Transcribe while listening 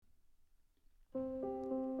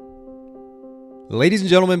Ladies and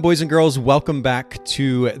gentlemen, boys and girls, welcome back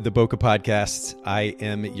to the Boca Podcast. I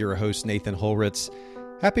am your host, Nathan Holritz.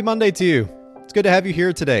 Happy Monday to you. It's good to have you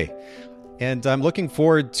here today. And I'm looking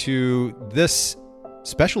forward to this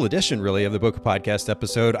special edition, really, of the Boca Podcast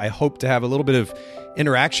episode. I hope to have a little bit of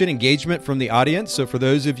interaction, engagement from the audience. So for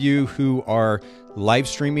those of you who are live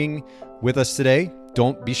streaming with us today,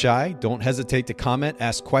 don't be shy. Don't hesitate to comment,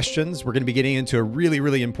 ask questions. We're going to be getting into a really,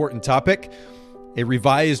 really important topic. A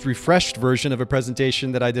revised, refreshed version of a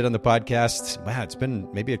presentation that I did on the podcast. Wow, it's been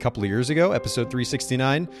maybe a couple of years ago, episode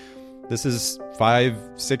 369. This is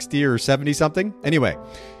 560 or 70 something. Anyway,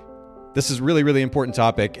 this is really, really important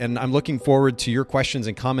topic, and I'm looking forward to your questions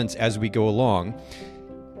and comments as we go along.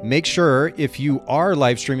 Make sure, if you are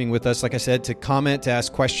live streaming with us, like I said, to comment, to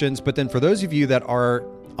ask questions. But then for those of you that are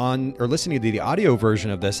on or listening to the audio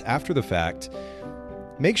version of this after the fact,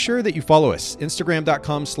 make sure that you follow us,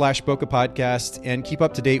 Instagram.com/Boca Podcast, and keep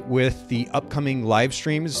up to date with the upcoming live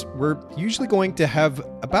streams. We're usually going to have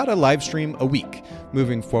about a live stream a week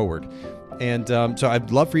moving forward. And so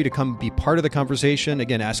I'd love for you to come be part of the conversation.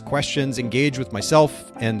 Again, ask questions, engage with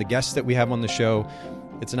myself and the guests that we have on the show.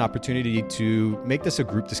 It's an opportunity to make this a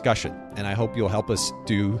group discussion, and I hope you'll help us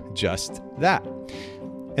do just that.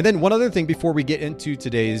 And then one other thing before we get into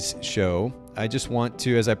today's show, I just want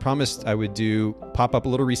to, as I promised I would do, pop up a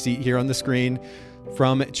little receipt here on the screen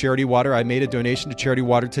from Charity Water. I made a donation to Charity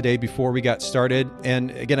Water today before we got started.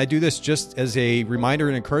 And again, I do this just as a reminder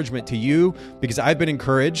and encouragement to you, because I've been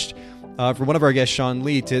encouraged from one of our guests, Sean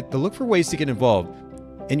Lee, to look for ways to get involved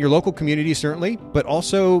in your local community, certainly, but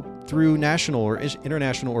also through national or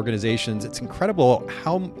international organizations. It's incredible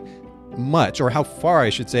how much, or how far, I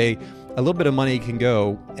should say, a little bit of money can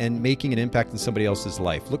go and making an impact in somebody else's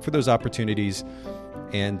life. Look for those opportunities,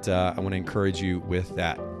 and I want to encourage you with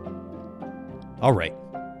that. All right.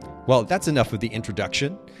 Well, that's enough of the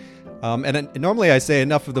introduction. Normally I say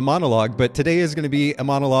enough of the monologue, but today is going to be a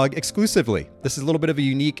monologue exclusively. This is a little bit of a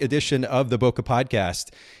unique edition of the Boca Podcast,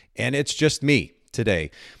 and it's just me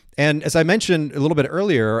today. And as I mentioned a little bit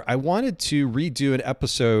earlier, I wanted to redo an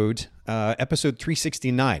episode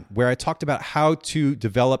 369, where I talked about how to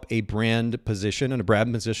develop a brand position and a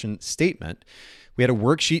brand position statement. We had a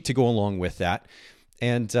worksheet to go along with that.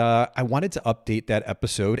 And I wanted to update that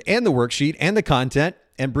episode and the worksheet and the content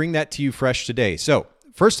and bring that to you fresh today. So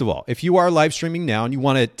first of all, if you are live streaming now and you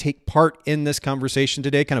want to take part in this conversation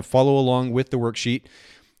today, kind of follow along with the worksheet,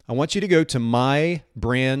 I want you to go to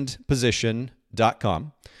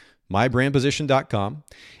mybrandposition.com. mybrandposition.com.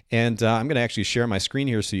 And I'm going to actually share my screen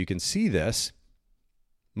here so you can see this.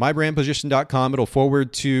 mybrandposition.com. It'll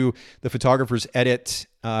forward to the Photographer's Edit,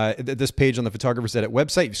 this page on the Photographer's Edit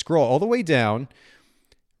website. You scroll all the way down.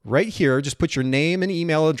 Right here, just put your name and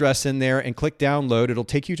email address in there and click download. It'll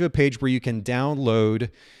take you to a page where you can download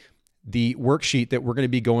the worksheet that we're going to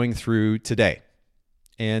be going through today.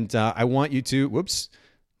 And I want you to, let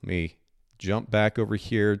me jump back over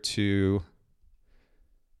here to...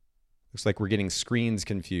 Looks like we're getting screens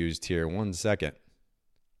confused here. 1 second.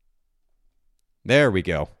 There we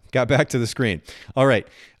go. Got back to the screen. All right.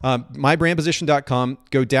 mybrandposition.com.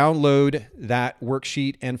 Go download that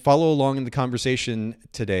worksheet and follow along in the conversation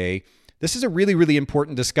today. This is a really, really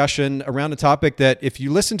important discussion around a topic that, if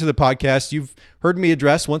you listen to the podcast, you've heard me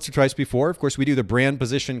address once or twice before. Of course, we do the brand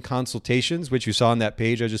position consultations, which you saw on that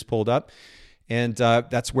page I just pulled up. And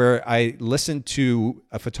that's where I listen to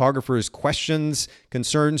a photographer's questions,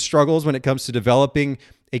 concerns, struggles when it comes to developing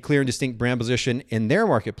a clear and distinct brand position in their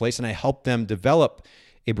marketplace, and I help them develop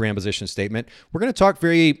a brand position statement. We're going to talk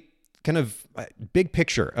very kind of big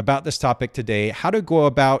picture about this topic today, how to go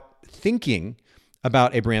about thinking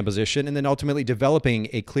about a brand position and then ultimately developing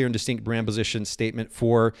a clear and distinct brand position statement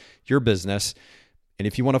for your business. And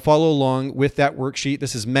if you want to follow along with that worksheet,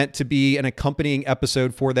 this is meant to be an accompanying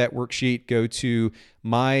episode for that worksheet. Go to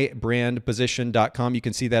mybrandposition.com. You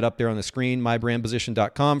can see that up there on the screen,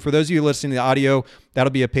 mybrandposition.com. For those of you listening to the audio, that'll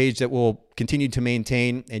be a page that we'll continue to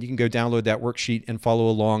maintain, and you can go download that worksheet and follow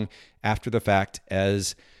along after the fact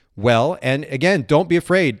as well. And again, don't be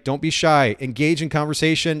afraid. Don't be shy. Engage in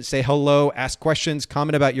conversation. Say hello. Ask questions.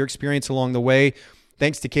 Comment about your experience along the way.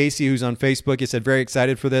 Thanks to Casey, who's on Facebook. He said, very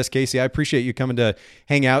excited for this. Casey, I appreciate you coming to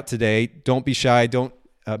hang out today. Don't be shy. Don't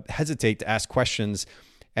hesitate to ask questions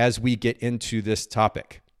as we get into this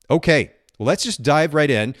topic. Okay, well, let's just dive right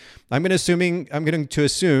in. I'm going to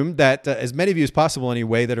assume that as many of you as possible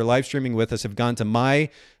anyway that are live streaming with us have gone to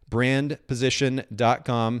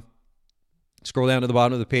mybrandposition.com. Scroll down to the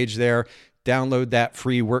bottom of the page there. Download that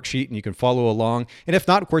free worksheet and you can follow along. And if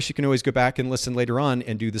not, of course, you can always go back and listen later on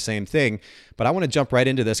and do the same thing. But I want to jump right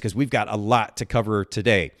into this because we've got a lot to cover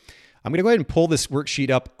today. I'm going to go ahead and pull this worksheet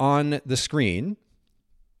up on the screen.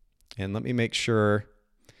 And let me make sure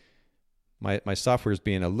my software is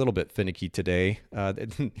being a little bit finicky today.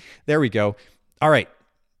 There we go. All right.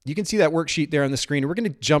 You can see that worksheet there on the screen. We're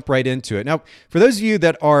going to jump right into it. Now, for those of you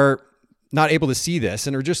that are not able to see this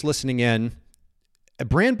and are just listening in, a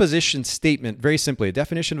brand position statement, very simply, a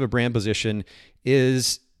definition of a brand position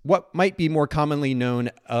is what might be more commonly known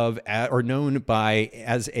by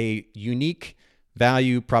as a unique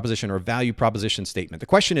value proposition or value proposition statement. The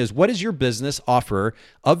question is, what does your business offer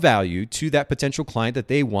of value to that potential client that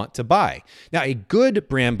they want to buy? Now, a good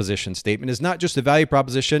brand position statement is not just a value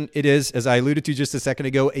proposition. It is, as I alluded to just a second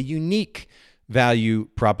ago, a unique value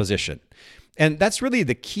proposition. And that's really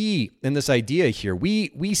the key in this idea here.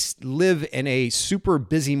 We live in a super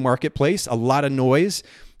busy marketplace, a lot of noise.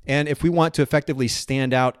 And if we want to effectively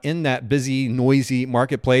stand out in that busy, noisy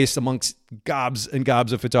marketplace amongst gobs and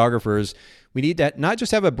gobs of photographers, we need to not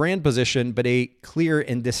just have a brand position, but a clear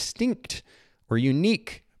and distinct or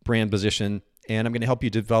unique brand position. And I'm going to help you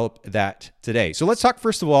develop that today. So let's talk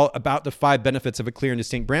first of all about the 5 benefits of a clear and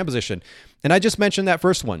distinct brand position. And I just mentioned that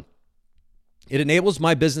first one. It enables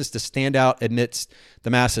my business to stand out amidst the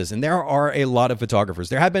masses. And there are a lot of photographers.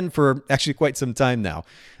 There have been for actually quite some time now.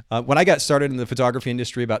 When I got started in the photography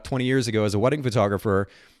industry about 20 years ago as a wedding photographer,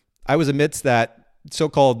 I was amidst that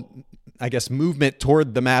so-called, movement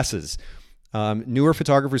toward the masses. Newer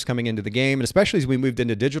photographers coming into the game, and especially as we moved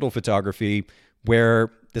into digital photography,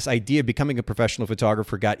 where this idea of becoming a professional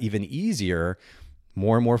photographer got even easier,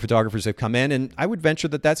 more and more photographers have come in, and I would venture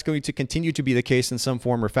that that's going to continue to be the case in some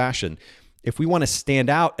form or fashion. If we want to stand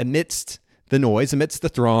out amidst the noise, amidst the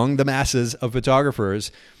throng, the masses of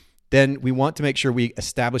photographers, then we want to make sure we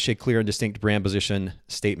establish a clear and distinct brand position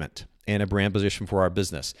statement and a brand position for our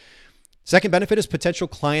business. Second benefit is potential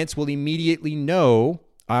clients will immediately know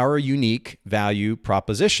our unique value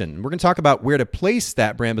proposition. We're going to talk about where to place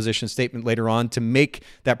that brand position statement later on to make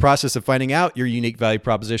that process of finding out your unique value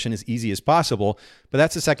proposition as easy as possible, but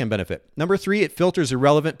that's the second benefit. Number 3, it filters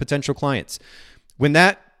irrelevant potential clients. When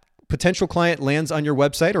that potential client lands on your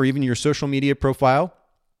website or even your social media profile,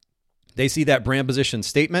 they see that brand position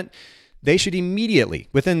statement, they should immediately,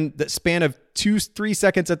 within the span of 2-3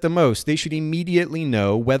 seconds at the most, they should immediately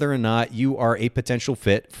know whether or not you are a potential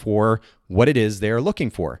fit for what it is they are looking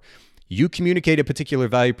for. You communicate a particular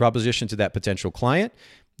value proposition to that potential client.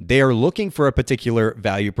 They are looking for a particular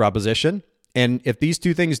value proposition. And if these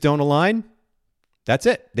two things don't align, that's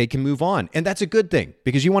it. They can move on. And that's a good thing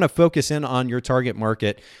because you want to focus in on your target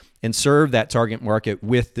market and serve that target market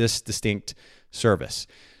with this distinct service.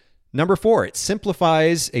 Number 4, it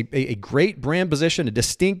simplifies a great brand position, a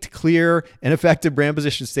distinct, clear, and effective brand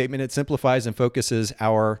position statement. It simplifies and focuses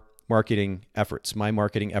our marketing efforts, my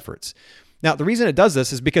marketing efforts. Now, the reason it does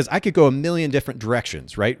this is because I could go a million different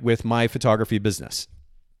directions, right, with my photography business.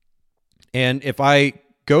 And if I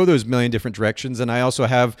go those million different directions, and I also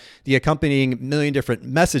have the accompanying million different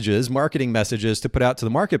messages, marketing messages to put out to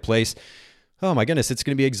the marketplace, oh my goodness, it's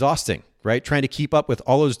going to be exhausting, right? Trying to keep up with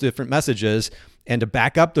all those different messages and to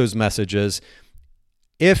back up those messages.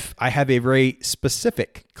 If I have a very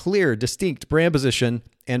specific, clear, distinct brand position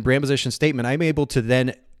and brand position statement, I'm able to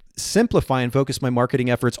then simplify and focus my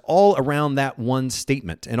marketing efforts all around that one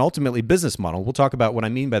statement and ultimately business model. We'll talk about what I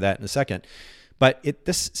mean by that in a second. But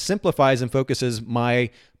this simplifies and focuses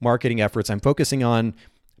my marketing efforts. I'm focusing on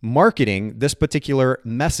marketing this particular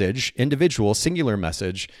message, individual, singular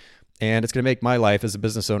message, and it's going to make my life as a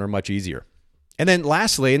business owner much easier. And then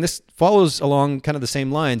lastly, and this follows along kind of the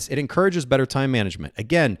same lines, it encourages better time management.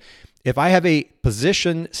 Again, if I have a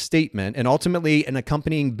position statement and ultimately an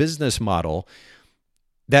accompanying business model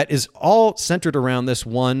that is all centered around this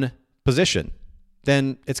one position,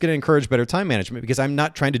 then it's going to encourage better time management because I'm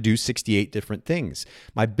not trying to do 68 different things.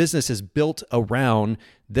 My business is built around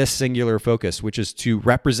this singular focus, which is to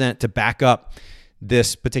represent, to back up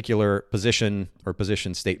this particular position or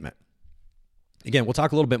position statement. Again, we'll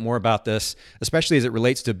talk a little bit more about this, especially as it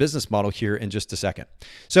relates to a business model here in just a second.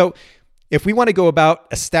 So if we want to go about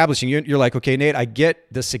establishing, you're like, okay, Nate, I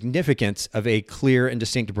get the significance of a clear and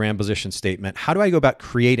distinct brand position statement. How do I go about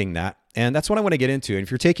creating that? And that's what I want to get into. And if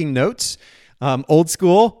you're taking notes, old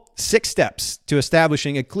school, 6 steps to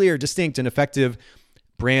establishing a clear, distinct, and effective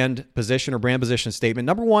brand position or brand position statement.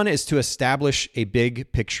 Number 1 is to establish a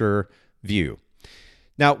big picture view.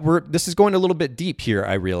 Now, this is going a little bit deep here,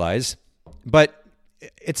 I realize, but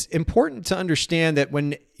it's important to understand that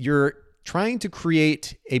when you're trying to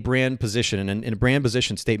create a brand position and a brand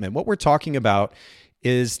position statement, what we're talking about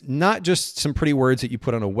is not just some pretty words that you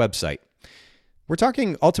put on a website. We're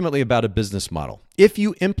talking ultimately about a business model. If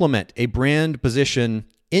you implement a brand position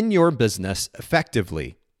in your business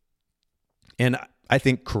effectively, and I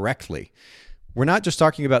think correctly. We're not just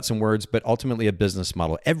talking about some words, but ultimately a business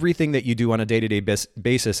model. Everything that you do on a day-to-day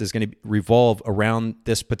basis is going to revolve around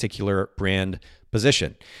this particular brand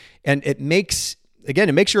position. And it makes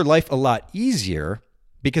your life a lot easier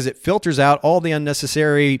because it filters out all the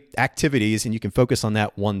unnecessary activities and you can focus on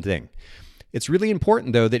that one thing. It's really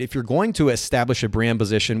important, though, that if you're going to establish a brand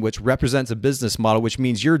position which represents a business model, which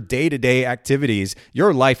means your day-to-day activities,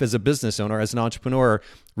 your life as a business owner, as an entrepreneur,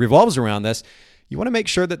 revolves around this, you want to make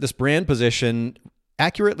sure that this brand position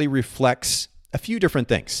accurately reflects a few different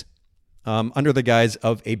things under the guise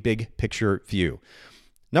of a big picture view.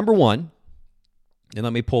 Number one, and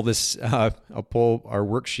let me pull this, I'll pull our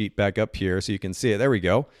worksheet back up here so you can see it. There we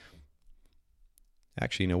go.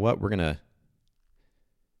 Actually, you know what? We've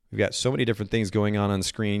got so many different things going on the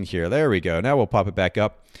screen here. There we go. Now we'll pop it back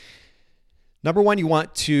up. Number one, you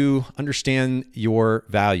want to understand your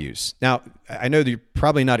values. Now, I know that you're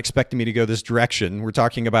probably not expecting me to go this direction. We're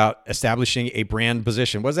talking about establishing a brand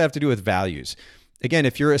position. What does that have to do with values? Again,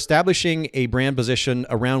 if you're establishing a brand position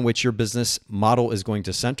around which your business model is going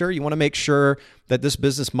to center, you want to make sure that this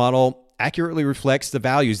business model accurately reflects the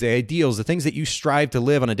values, the ideals, the things that you strive to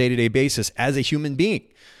live on a day-to-day basis as a human being.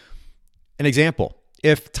 An example,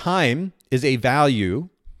 if time is a value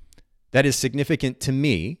that is significant to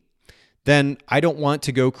me, then I don't want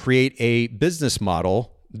to go create a business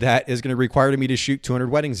model that is going to require me to shoot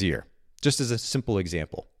 200 weddings a year, just as a simple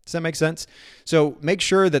example. Does that make sense? So make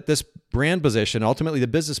sure that this brand position, ultimately the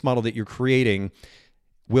business model that you're creating,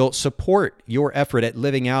 will support your effort at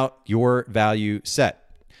living out your value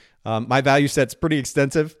set. My value set's pretty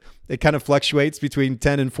extensive. It kind of fluctuates between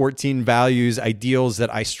 10 and 14 values, ideals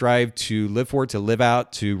that I strive to live for, to live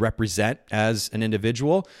out, to represent as an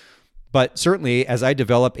individual. But certainly, as I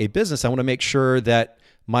develop a business, I want to make sure that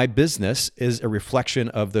my business is a reflection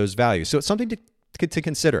of those values. So it's something to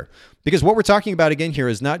consider. Because what we're talking about, again, here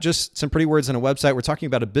is not just some pretty words on a website. We're talking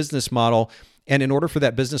about a business model. And in order for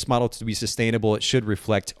that business model to be sustainable, it should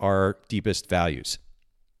reflect our deepest values.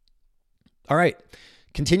 All right,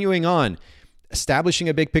 continuing on. Establishing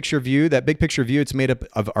a big picture view. That big picture view, it's made up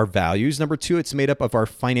of our values. Number two, it's made up of our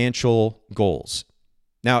financial goals.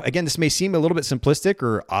 Now, again, this may seem a little bit simplistic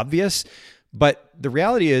or obvious, but the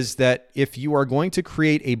reality is that if you are going to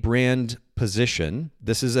create a brand position,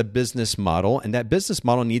 this is a business model, and that business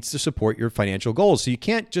model needs to support your financial goals. So you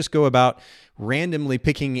can't just go about randomly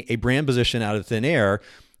picking a brand position out of thin air.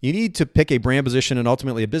 You need to pick a brand position and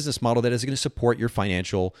ultimately a business model that is going to support your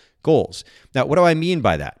financial goals. Now, what do I mean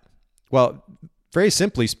by that? Well, very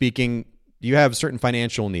simply speaking, you have certain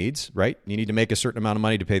financial needs, right? You need to make a certain amount of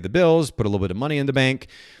money to pay the bills, put a little bit of money in the bank.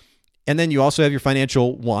 And then you also have your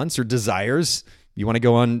financial wants or desires. You want to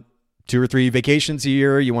go on 2 or 3 vacations a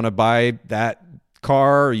year. You want to buy that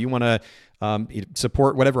car, or you want to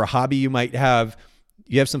support whatever hobby you might have.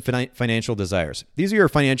 You have some financial desires. These are your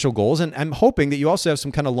financial goals. And I'm hoping that you also have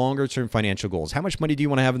some kind of longer term financial goals. How much money do you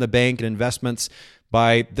want to have in the bank and investments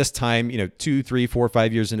by this time, 2, 3, 4,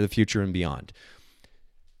 5 years into the future and beyond?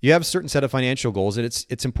 You have a certain set of financial goals, and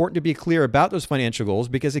it's important to be clear about those financial goals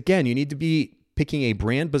because, again, you need to be picking a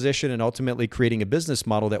brand position and ultimately creating a business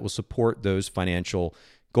model that will support those financial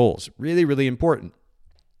goals. Really, really important.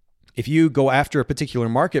 If you go after a particular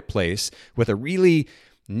marketplace with a really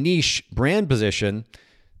niche brand position,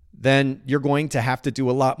 then you're going to have to do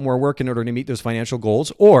a lot more work in order to meet those financial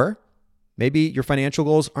goals, or maybe your financial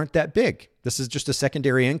goals aren't that big. This is just a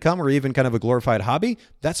secondary income or even kind of a glorified hobby.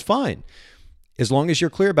 That's fine. As long as you're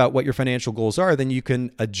clear about what your financial goals are, then you can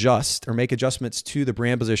adjust or make adjustments to the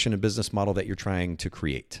brand position and business model that you're trying to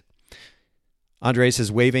create. Andres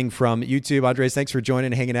is waving from YouTube. Andres, thanks for joining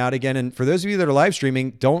and hanging out again. And for those of you that are live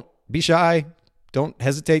streaming, don't be shy. Don't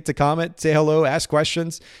hesitate to comment, say hello, ask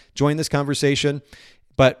questions, join this conversation.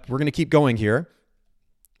 But we're going to keep going here.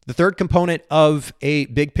 The third component of a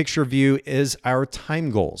big picture view is our time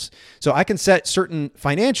goals. So I can set certain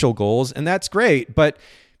financial goals, and that's great, but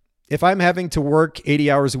if I'm having to work 80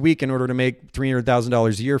 hours a week in order to make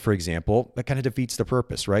 $300,000 a year, for example, that kind of defeats the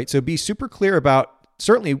purpose, right? So be super clear about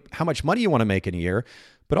certainly how much money you want to make in a year,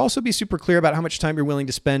 but also be super clear about how much time you're willing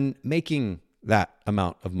to spend making that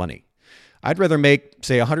amount of money. I'd rather make,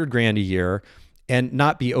 say, $100,000 a year and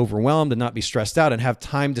not be overwhelmed and not be stressed out and have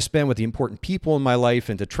time to spend with the important people in my life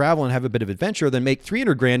and to travel and have a bit of adventure than make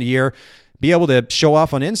 $300,000 a year, be able to show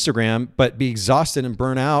off on Instagram, but be exhausted and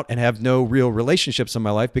burn out and have no real relationships in my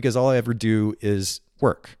life because all I ever do is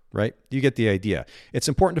work, right? You get the idea. It's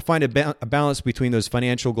important to find a balance between those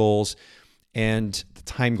financial goals and the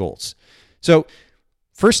time goals. So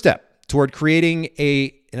first step toward creating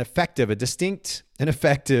a distinct and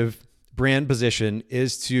effective brand position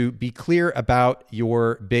is to be clear about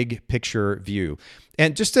your big picture view.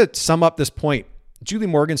 And just to sum up this point, Julie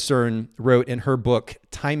Morgenstern wrote in her book,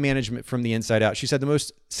 Time Management from the Inside Out, she said the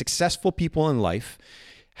most successful people in life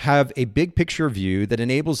have a big picture view that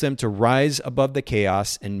enables them to rise above the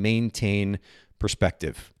chaos and maintain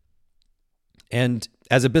perspective. And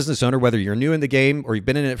as a business owner, whether you're new in the game or you've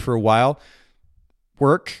been in it for a while,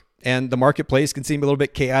 work and the marketplace can seem a little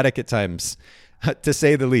bit chaotic at times, to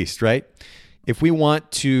say the least, right? If we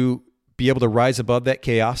want to be able to rise above that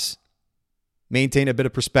chaos, maintain a bit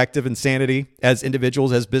of perspective and sanity as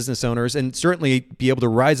individuals, as business owners, and certainly be able to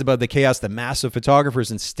rise above the chaos, the mass of photographers,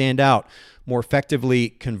 and stand out, more effectively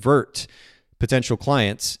convert potential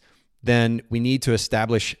clients, then we need to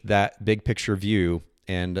establish that big picture view.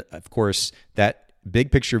 And of course, that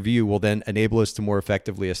big picture view will then enable us to more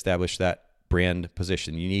effectively establish that brand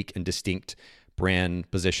position, unique and distinct brand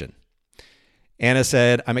position. Anna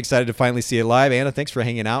said, I'm excited to finally see it live. Anna, thanks for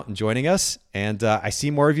hanging out and joining us. And I see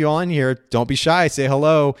more of you on here. Don't be shy. Say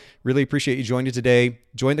hello. Really appreciate you joining today.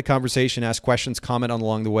 Join the conversation, ask questions, comment on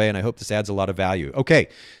along the way, and I hope this adds a lot of value. Okay,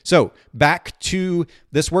 so back to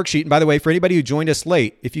this worksheet. And by the way, for anybody who joined us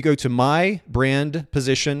late, if you go to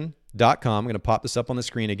mybrandposition.com, I'm going to pop this up on the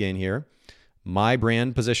screen again here,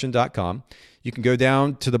 mybrandposition.com. You can go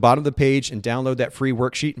down to the bottom of the page and download that free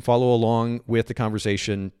worksheet and follow along with the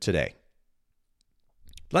conversation today.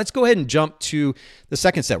 Let's go ahead and jump to the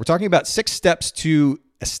second step. We're talking about 6 steps to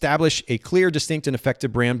establish a clear, distinct, and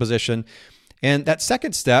effective brand position. And that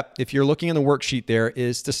second step, if you're looking in the worksheet there,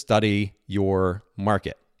 is to study your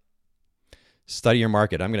market. Study your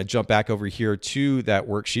market. I'm going to jump back over here to that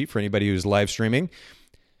worksheet for anybody who's live streaming.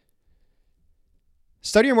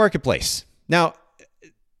 Study your marketplace. Now,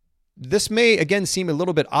 this may, again, seem a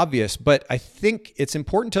little bit obvious, but I think it's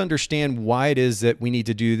important to understand why it is that we need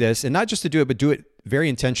to do this, and not just to do it, but do it very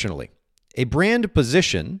intentionally. A brand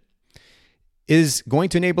position is going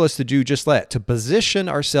to enable us to do just that, to position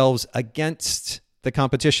ourselves against the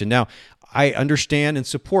competition. Now, I understand and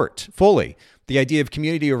support fully the idea of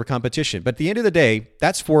community over competition, but at the end of the day,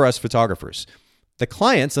 that's for us photographers. The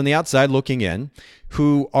clients on the outside looking in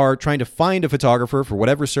who are trying to find a photographer for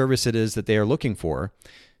whatever service it is that they are looking for,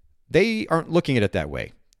 they aren't looking at it that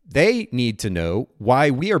way. They need to know why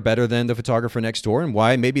we are better than the photographer next door and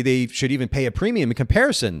why maybe they should even pay a premium in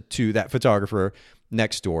comparison to that photographer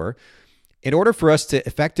next door. In order for us to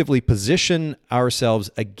effectively position ourselves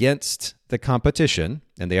against the competition,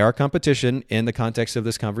 and they are competition in the context of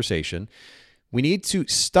this conversation, we need to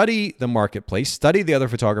study the marketplace, study the other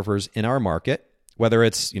photographers in our market, whether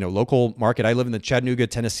it's, local market. I live in the Chattanooga,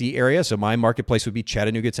 Tennessee area, so my marketplace would be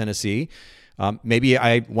Chattanooga, Tennessee. Maybe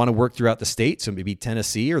I want to work throughout the state, so maybe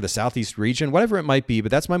Tennessee or the Southeast region, whatever it might be,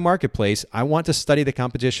 but that's my marketplace. I want to study the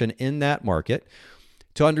competition in that market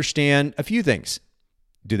to understand a few things.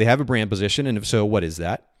 Do they have a brand position? And if so, what is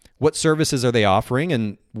that? What services are they offering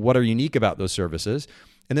and what are unique about those services?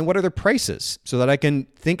 And then what are their prices so that I can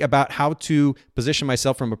think about how to position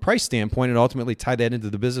myself from a price standpoint and ultimately tie that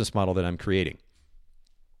into the business model that I'm creating.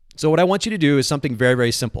 So what I want you to do is something very,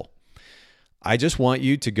 very simple. I just want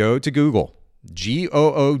you to go to Google.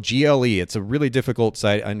 Google. It's a really difficult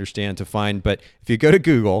site, I understand, to find. But if you go to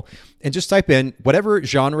Google and just type in whatever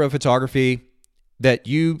genre of photography that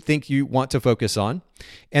you think you want to focus on,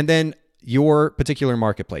 and then your particular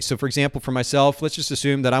marketplace. So for example, for myself, let's just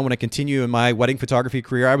assume that I want to continue in my wedding photography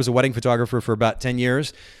career. I was a wedding photographer for about 10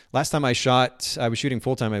 years. Last time I was shooting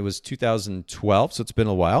full-time, it was 2012, so it's been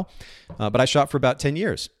a while. But I shot for about 10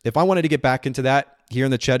 years. If I wanted to get back into that here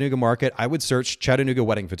in the Chattanooga market, I would search Chattanooga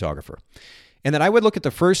wedding photographer. And then I would look at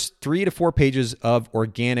the first 3 to 4 pages of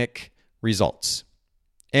organic results.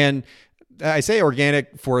 And I say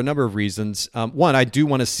organic for a number of reasons. One, I do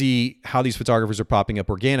want to see how these photographers are popping up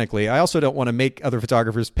organically. I also don't want to make other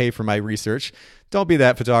photographers pay for my research. Don't be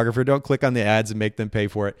that photographer. Don't click on the ads and make them pay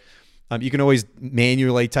for it. You can always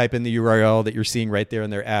manually type in the URL that you're seeing right there in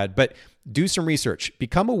their ad, but do some research.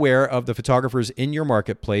 Become aware of the photographers in your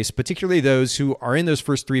marketplace, particularly those who are in those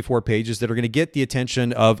first 3-4 pages that are going to get the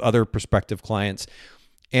attention of other prospective clients,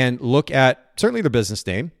 and look at certainly the business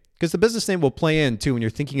name, because the business name will play in too when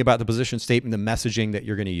you're thinking about the position statement, the messaging that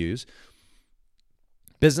you're going to use.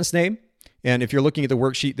 Business name, and if you're looking at the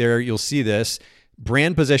worksheet there, you'll see this.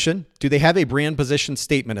 Brand position. Do they have a brand position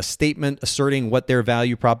statement, a statement asserting what their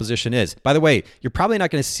value proposition is? By the way, you're probably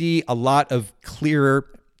not going to see a lot of clear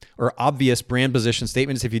or obvious brand position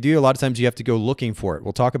statements. If you do, a lot of times you have to go looking for it.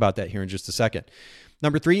 We'll talk about that here in just a second.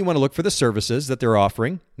 Number 3, you want to look for the services that they're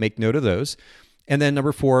offering. Make note of those. And then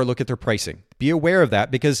number 4, look at their pricing. Be aware of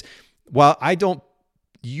that, because while I don't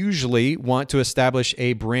usually want to establish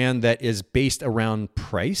a brand that is based around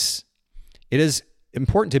price, it is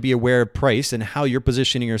important to be aware of price and how you're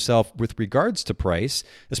positioning yourself with regards to price,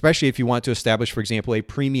 especially if you want to establish, for example, a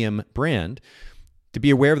premium brand, to be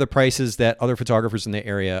aware of the prices that other photographers in the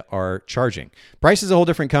area are charging. Price is a whole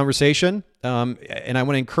different conversation, and I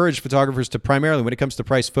want to encourage photographers to primarily, when it comes to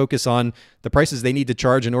price, focus on the prices they need to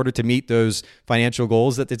charge in order to meet those financial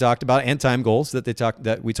goals that they talked about and time goals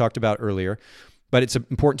that we talked about earlier. But it's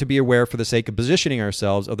important to be aware, for the sake of positioning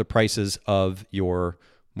ourselves, of the prices of your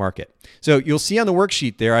market. So you'll see on the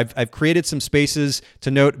worksheet there, I've created some spaces to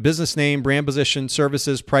note business name, brand position,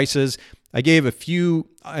 services, prices. I gave a few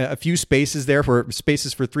spaces there for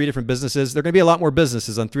 3 different businesses. There are going to be a lot more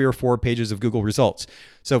businesses on 3 or 4 pages of Google results.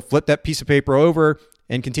 So flip that piece of paper over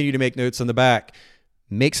and continue to make notes on the back.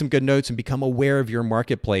 Make some good notes and become aware of your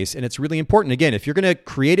marketplace. And it's really important. Again, if you're going to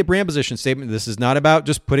create a brand position statement, this is not about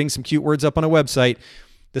just putting some cute words up on a website.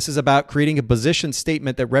 This is about creating a position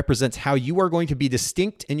statement that represents how you are going to be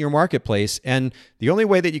distinct in your marketplace. And the only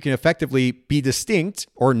way that you can effectively be distinct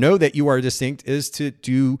or know that you are distinct is to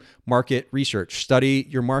do market research, study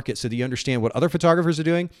your market so that you understand what other photographers are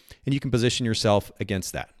doing and you can position yourself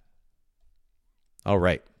against that. All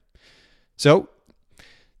right. So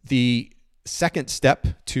the second step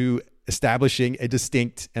to establishing a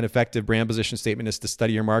distinct and effective brand position statement is to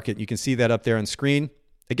study your market. You can see that up there on screen.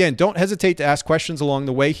 Again, don't hesitate to ask questions along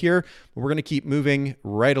the way here, but we're going to keep moving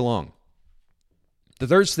right along. The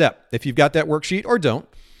third step, if you've got that worksheet or don't,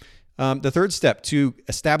 the third step to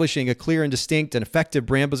establishing a clear and distinct and effective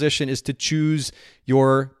brand position is to choose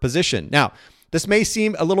your position. Now, this may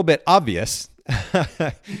seem a little bit obvious,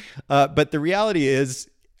 but the reality is,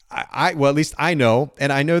 well, at least I know,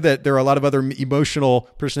 and I know that there are a lot of other emotional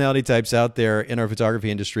personality types out there in our photography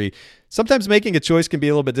industry. Sometimes making a choice can be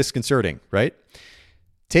a little bit disconcerting, right?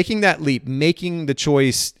 Taking that leap, making the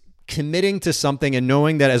choice, committing to something, and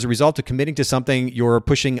knowing that as a result of committing to something, you're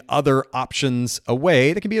pushing other options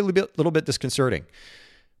away, that can be a little bit disconcerting.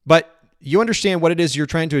 But you understand what it is you're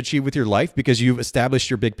trying to achieve with your life because you've established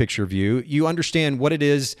your big picture view. You understand what it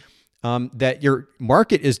is that your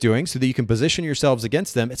market is doing so that you can position yourselves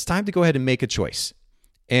against them. It's time to go ahead and make a choice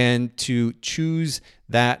and to choose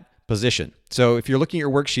that position. So if you're looking at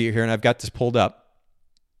your worksheet here, and I've got this pulled up,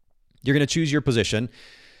 you're going to choose your position.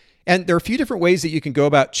 And there are a few different ways that you can go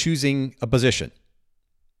about choosing a position.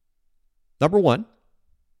 Number one,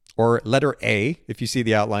 or letter A, if you see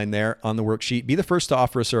the outline there on the worksheet, be the first to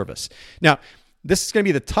offer a service. Now, this is going to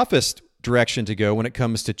be the toughest direction to go when it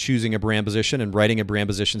comes to choosing a brand position and writing a brand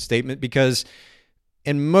position statement, because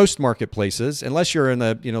in most marketplaces, unless you're in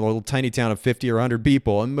the little tiny town of 50 or 100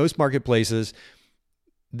 people, in most marketplaces,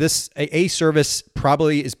 a service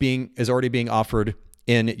probably is already being offered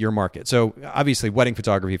in your market. So obviously wedding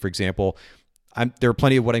photography, for example, there are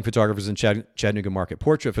plenty of wedding photographers in Chattanooga market.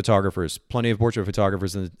 Portrait photographers, plenty of portrait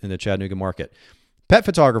photographers in the Chattanooga market. Pet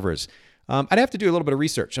photographers, I'd have to do a little bit of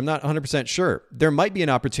research. I'm not 100% sure. There might be an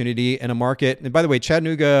opportunity in a market. And by the way,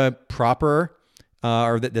 Chattanooga proper,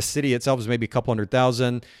 or the city itself is maybe a couple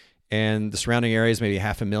 100,000, and the surrounding area is maybe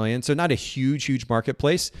 500,000. So not a huge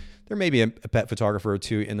marketplace. There may be a pet photographer or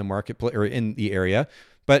two in the marketplace or in the area,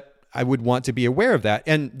 but I would want to be aware of that.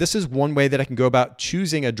 And this is one way that I can go about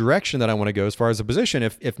choosing a direction that I want to go as far as a position.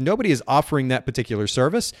 If nobody is offering that particular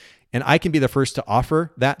service and I can be the first to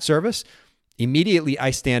offer that service, immediately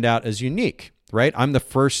I stand out as unique, right? I'm the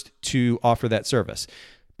first to offer that service.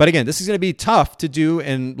 But again, this is going to be tough to do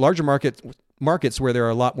in larger markets where there are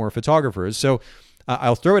a lot more photographers. So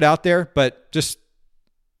I'll throw it out there, but just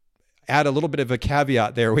add a little bit of a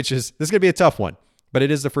caveat there, which is this is going to be a tough one, but it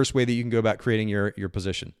is the first way that you can go about creating your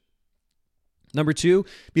position. Number two,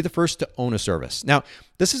 be the first to own a service. Now,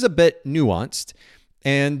 this is a bit nuanced,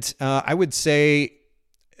 and I would say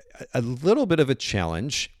a little bit of a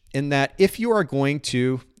challenge in that if you are going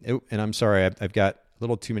to, and I'm sorry, I've got a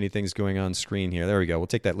little too many things going on screen here. There we go. We'll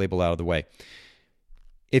take that label out of the way.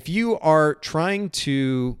 If you are trying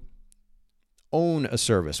to own a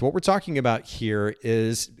service, what we're talking about here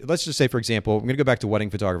is, let's just say, for example, I'm going to go back to wedding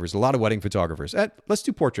photographers, a lot of wedding photographers. Let's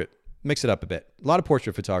do portrait, mix it up a bit. A lot of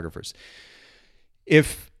portrait photographers.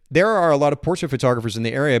 If there are a lot of portrait photographers in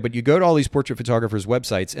the area, but you go to all these portrait photographers'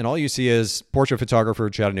 websites and all you see is portrait photographer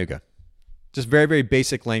Chattanooga, just very, very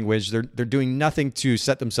basic language. They're doing nothing to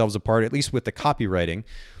set themselves apart, at least with the copywriting.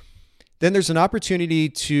 Then there's an opportunity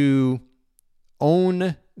to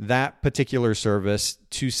own that particular service,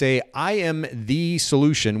 to say, I am the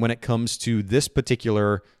solution when it comes to this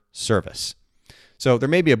particular service. So there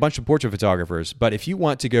may be a bunch of portrait photographers, but if you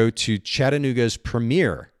want to go to Chattanooga's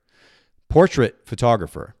premier portrait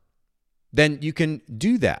photographer, then you can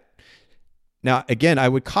do that. Now, again, I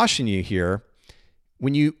would caution you here,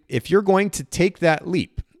 if you're going to take that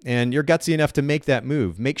leap, and you're gutsy enough to make that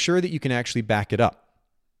move, make sure that you can actually back it up.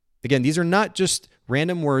 Again, these are not just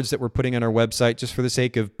random words that we're putting on our website just for the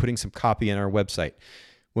sake of putting some copy on our website.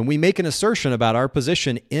 When we make an assertion about our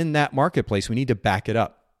position in that marketplace, we need to back it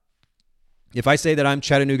up. If I say that I'm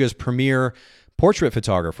Chattanooga's premier portrait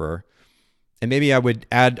photographer, and maybe I would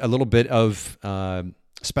add a little bit of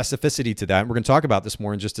specificity to that, and we're going to talk about this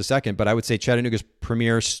more in just a second, but I would say Chattanooga's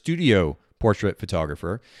premier studio portrait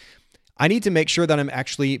photographer, I need to make sure that I'm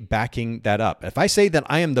actually backing that up. If I say that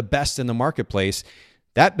I am the best in the marketplace,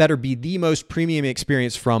 that better be the most premium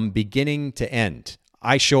experience from beginning to end.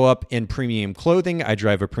 I show up in premium clothing. I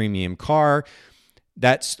drive a premium car.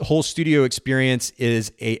 That whole studio experience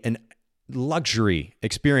is an luxury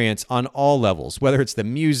experience on all levels, whether it's the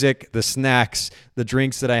music, the snacks, the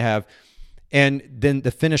drinks that I have, and then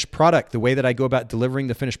the finished product, the way that I go about delivering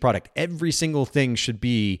the finished product. Every single thing should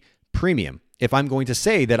be premium if I'm going to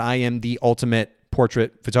say that I am the ultimate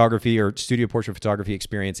portrait photography or studio portrait photography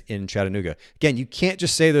experience in Chattanooga. Again, you can't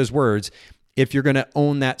just say those words if you're going to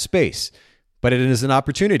own that space, but it is an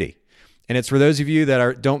opportunity. And it's for those of you that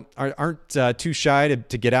aren't too shy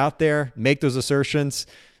to get out there, make those assertions,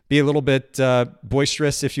 be a little bit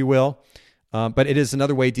boisterous, if you will. But it is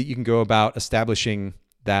another way that you can go about establishing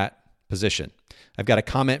that position. I've got a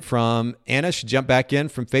comment from Anna. She jumped back in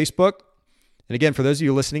from Facebook. And again, for those of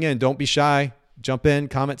you listening in, don't be shy. Jump in,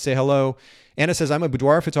 comment, say hello. Anna says, I'm a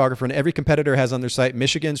boudoir photographer and every competitor has on their site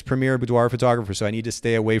Michigan's premier boudoir photographer, so I need to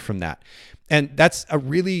stay away from that. And that's a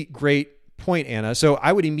really great point, Anna. So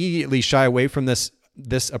I would immediately shy away from this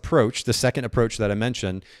approach, the second approach that I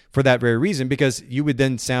mentioned, for that very reason, because you would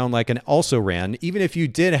then sound like an also-ran, even if you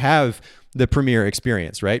did have the premier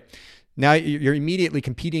experience, right? Now you're immediately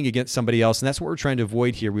competing against somebody else, and that's what we're trying to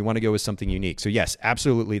avoid here. We want to go with something unique. So yes,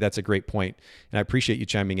 absolutely, that's a great point, and I appreciate you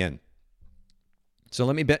chiming in. So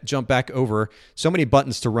let me jump back over. So many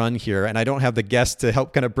buttons to run here, and I don't have the guest to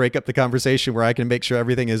help kind of break up the conversation where I can make sure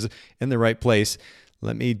everything is in the right place.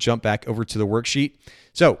 Let me jump back over to the worksheet.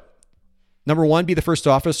 So number 1, be the first to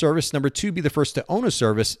offer a service. Number 2, be the first to own a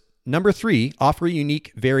service. Number 3, offer a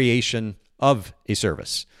unique variation of a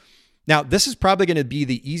service. Now, this is probably going to be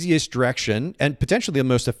the easiest direction and potentially the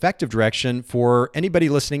most effective direction for anybody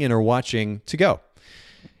listening in or watching to go.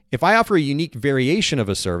 If I offer a unique variation of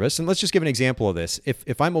a service, and let's just give an example of this.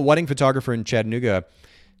 If I'm a wedding photographer in Chattanooga,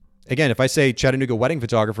 again, if I say Chattanooga wedding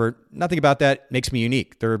photographer, nothing about that makes me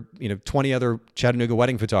unique. There are 20 other Chattanooga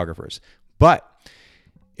wedding photographers. But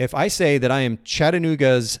if I say that I am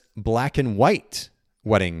Chattanooga's black and white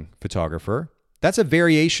wedding photographer, that's a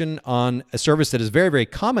variation on a service that is very, very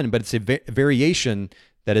common, but it's a variation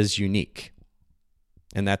that is unique.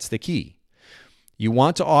 And that's the key. You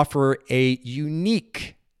want to offer a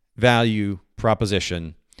unique value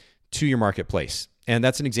proposition to your marketplace. And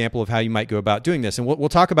that's an example of how you might go about doing this. And we'll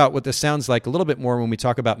talk about what this sounds like a little bit more when we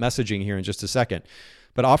talk about messaging here in just a second.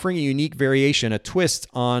 But offering a unique variation, a twist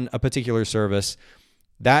on a particular service,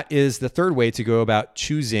 that is the third way to go about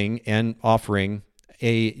choosing and offering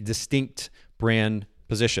a distinct brand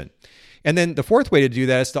position. And then the fourth way to do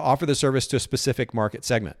that is to offer the service to a specific market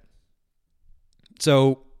segment.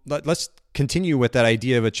 So let's continue with that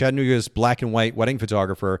idea of a Chattanooga's black and white wedding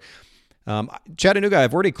photographer. Chattanooga,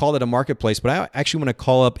 I've already called it a marketplace, but I actually want to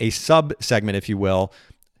call up a sub-segment, if you will,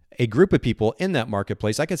 a group of people in that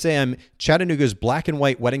marketplace. I could say I'm Chattanooga's black and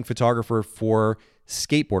white wedding photographer for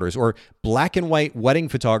skateboarders, or black and white wedding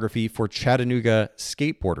photography for Chattanooga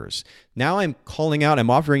skateboarders. Now I'm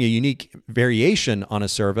offering a unique variation on a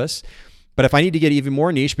service. But if I need to get even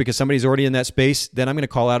more niche because somebody's already in that space, then I'm going to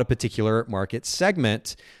call out a particular market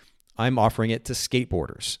segment. I'm offering it to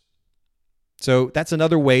skateboarders. So that's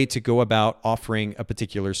another way to go about offering a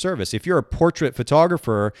particular service. If you're a portrait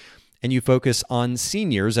photographer and you focus on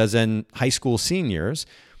seniors, as in high school seniors,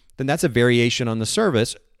 then that's a variation on the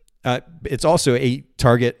service. It's also a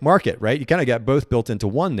target market, right? You kind of got both built into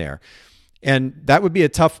one there. And that would be a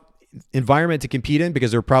tough environment to compete in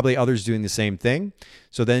because there are probably others doing the same thing.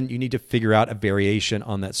 So then you need to figure out a variation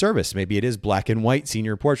on that service. Maybe it is black and white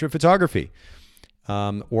senior portrait photography.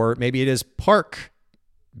 Or maybe it is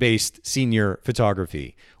park-based senior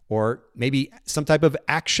photography. Or maybe some type of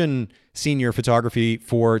action senior photography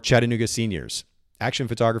for Chattanooga seniors. Action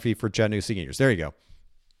photography for Chattanooga seniors. There you go.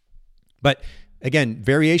 But again,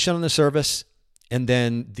 variation on the service and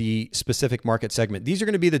then the specific market segment. These are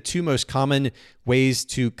going to be the two most common ways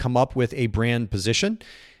to come up with a brand position.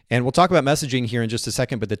 And we'll talk about messaging here in just a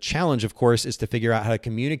second, but the challenge, of course, is to figure out how to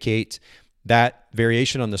communicate that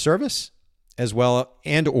variation on the service as well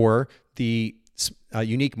and or the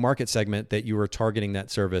unique market segment that you are targeting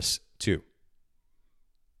that service to.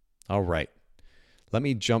 All right. Let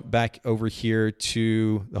me jump back over here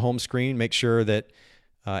to the home screen, make sure that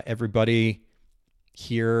everybody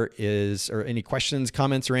here or any questions,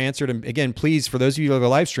 comments are answered. And again, please, for those of you who are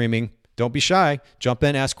live streaming, don't be shy. Jump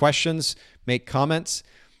in, ask questions, make comments.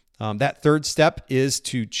 That third step is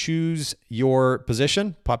to choose your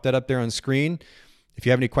position. Pop that up there on screen. If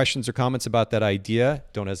you have any questions or comments about that idea,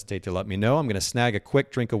 don't hesitate to let me know. I'm going to snag a quick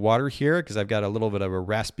drink of water here because I've got a little bit of a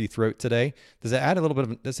raspy throat today. Does it add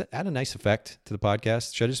a nice effect to the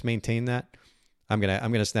podcast? Should I just maintain that? I'm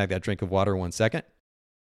gonna snag that drink of water 1 second.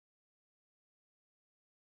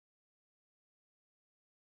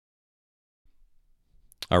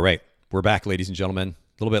 All right, we're back, ladies and gentlemen.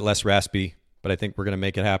 A little bit less raspy, but I think we're going to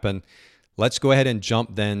make it happen. Let's go ahead and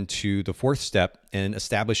jump then to the fourth step in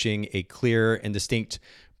establishing a clear and distinct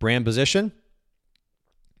brand position.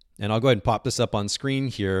 And I'll go ahead and pop this up on screen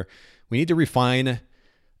here. We need to refine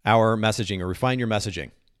our messaging or refine your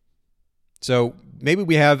messaging. So maybe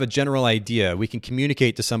we have a general idea. We can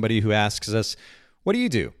communicate to somebody who asks us, what do you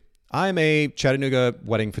do? I'm a Chattanooga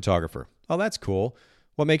wedding photographer. Oh, that's cool.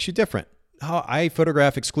 What makes you different? Oh, I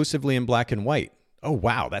photograph exclusively in black and white. Oh,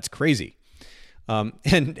 wow, that's crazy.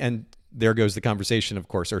 And there goes the conversation, of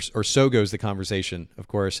course, or so goes the conversation, of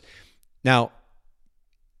course. Now,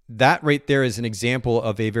 that right there is an example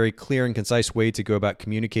of a very clear and concise way to go about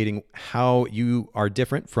communicating how you are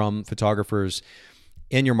different from photographers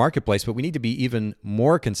in your marketplace. But we need to be even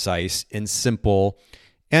more concise and simple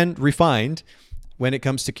and refined when it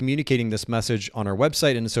comes to communicating this message on our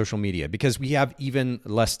website and social media, because we have even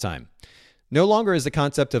less time. No longer is the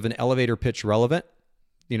concept of an elevator pitch relevant.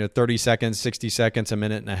 30 seconds, 60 seconds, a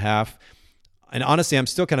minute and a half. And honestly, I'm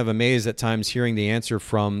still kind of amazed at times hearing the answer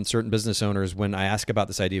from certain business owners when I ask about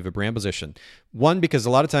this idea of a brand position. One, because a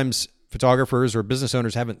lot of times photographers or business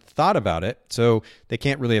owners haven't thought about it, so they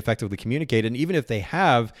can't really effectively communicate. And even if they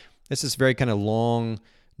have, it's this very kind of long,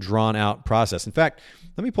 drawn out process. In fact,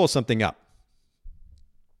 let me pull something up.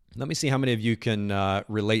 Let me see how many of you can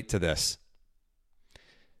relate to this.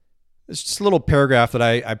 It's just a little paragraph that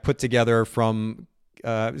I put together from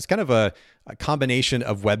it's kind of a combination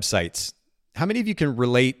of websites. How many of you can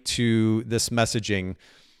relate to this messaging,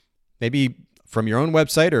 maybe from your own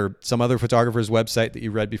website or some other photographer's website that you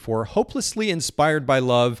read before? Hopelessly inspired by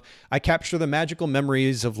love, I capture the magical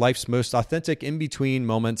memories of life's most authentic in-between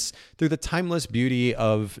moments through the timeless beauty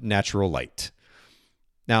of natural light.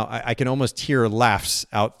 Now, I can almost hear laughs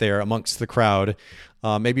out there amongst the crowd.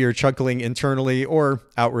 Maybe you're chuckling internally or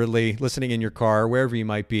outwardly, listening in your car, wherever you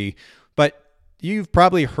might be. But you've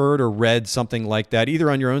probably heard or read something like that, either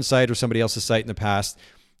on your own site or somebody else's site in the past.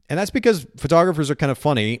 And that's because photographers are kind of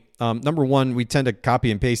funny. Number one, we tend to copy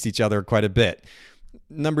and paste each other quite a bit.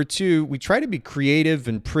 Number two, we try to be creative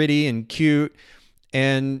and pretty and cute.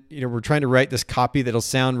 And we're trying to write this copy that'll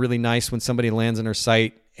sound really nice when somebody lands on our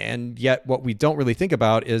site. And yet what we don't really think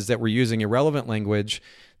about is that we're using irrelevant language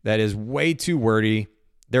that is way too wordy.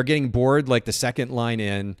 They're getting bored like the second line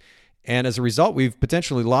in. And as a result, we've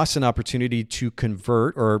potentially lost an opportunity to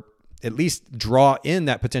convert or at least draw in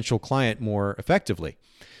that potential client more effectively.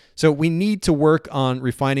 So we need to work on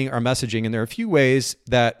refining our messaging. And there are a few ways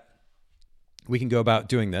that we can go about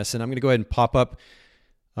doing this. And I'm going to go ahead and pop up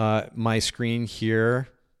my screen here.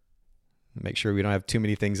 Make sure we don't have too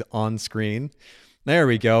many things on screen. There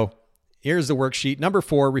we go. Here's the worksheet. Number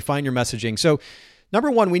 4, refine your messaging. So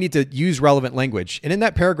number 1, we need to use relevant language. And in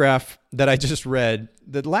that paragraph that I just read,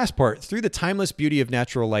 the last part, through the timeless beauty of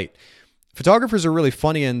natural light, photographers are really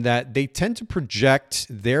funny in that they tend to project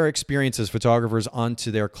their experience as photographers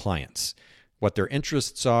onto their clients, what their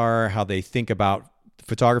interests are, how they think about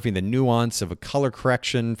photography, the nuance of a color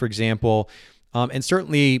correction, for example, and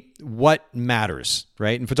certainly what matters,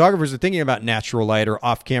 right? And photographers are thinking about natural light or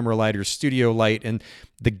off-camera light or studio light and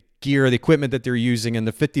the gear, the equipment that they're using, and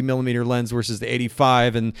the 50 millimeter lens versus the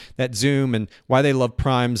 85 and that zoom and why they love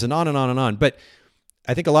primes and on and on and on. But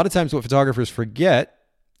I think a lot of times what photographers forget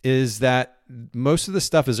is that most of the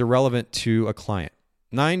stuff is irrelevant to a client.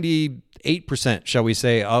 98%, shall we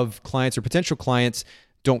say, of clients or potential clients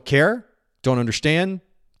don't care, don't understand,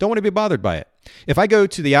 don't want to be bothered by it. If I go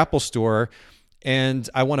to the Apple store and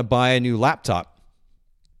I want to buy a new laptop,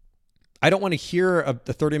 I don't want to hear a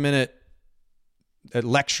 30-minute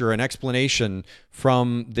lecture, an explanation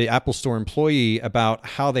from the Apple Store employee about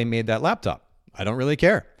how they made that laptop. I don't really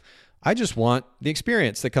care. I just want the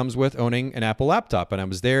experience that comes with owning an Apple laptop. And I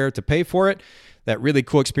was there to pay for it. That really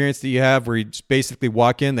cool experience that you have where you just basically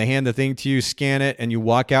walk in, they hand the thing to you, scan it, and you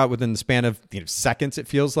walk out within the span of seconds, it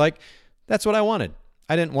feels like. That's what I wanted.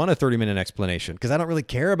 I didn't want a 30-minute explanation because I don't really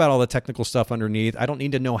care about all the technical stuff underneath. I don't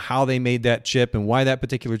need to know how they made that chip and why that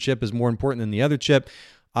particular chip is more important than the other chip.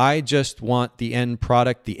 I just want the end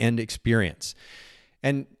product, the end experience.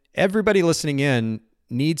 And everybody listening in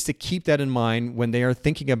needs to keep that in mind when they are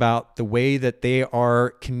thinking about the way that they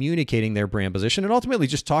are communicating their brand position and ultimately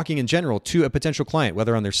just talking in general to a potential client,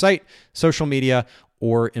 whether on their site, social media,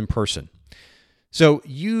 or in person. So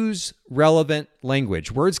use relevant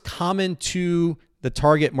language, words common to the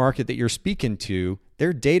target market that you're speaking to,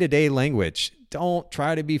 their day-to-day language. Don't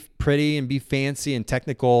try to be pretty and be fancy and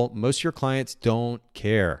technical. Most of your clients don't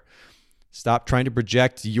care. Stop trying to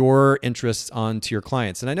project your interests onto your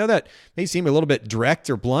clients. And I know that may seem a little bit direct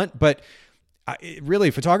or blunt, but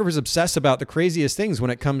really, photographers obsess about the craziest things when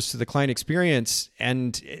it comes to the client experience,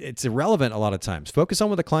 and it's irrelevant a lot of times. Focus on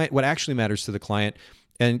what actually matters to the client,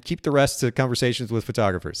 and keep the rest to conversations with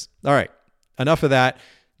photographers. All right, enough of that.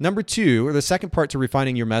 Number 2, or the second part to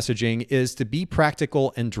refining your messaging, is to be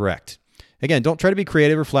practical and direct. Again, don't try to be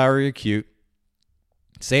creative or flowery or cute.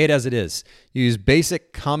 Say it as it is. Use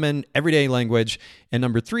basic, common, everyday language. And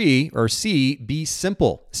number 3, or C, be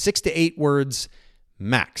simple. 6 to 8 words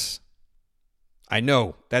max. I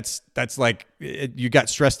know that's like you got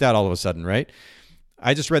stressed out all of a sudden, right?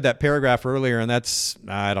 I just read that paragraph earlier, and that's,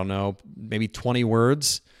 I don't know, maybe 20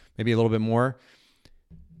 words, maybe a little bit more.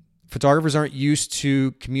 Photographers aren't used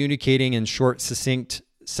to communicating in short, succinct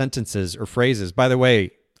sentences or phrases. By the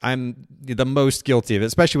way, I'm the most guilty of it,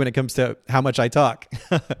 especially when it comes to how much I talk.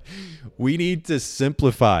 We need to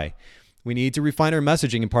simplify. We need to refine our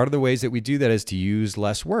messaging. And part of the ways that we do that is to use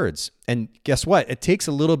less words. And guess what? It takes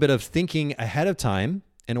a little bit of thinking ahead of time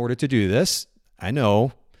in order to do this. I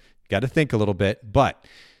know, got to think a little bit, but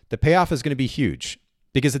the payoff is going to be huge.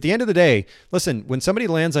 Because at the end of the day, listen, when somebody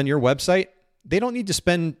lands on your website, they don't need to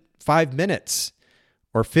spend 5 minutes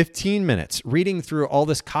or 15 minutes reading through all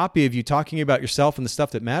this copy of you talking about yourself and the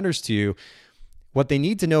stuff that matters to you. What they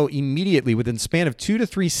need to know immediately within the span of 2 to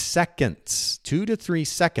 3 seconds,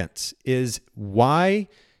 is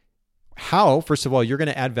how, first of all, you're going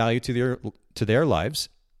to add value to their lives,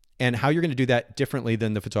 and how you're going to do that differently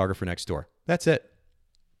than the photographer next door. That's it.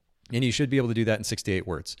 And you should be able to do that in 6 to 8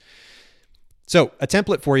 words. So a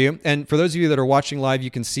template for you. And for those of you that are watching live,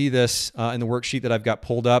 you can see this in the worksheet that I've got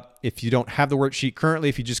pulled up. If you don't have the worksheet currently,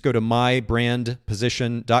 if you just go to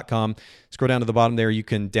mybrandposition.com, scroll down to the bottom there, you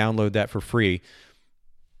can download that for free.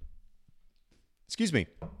 Excuse me.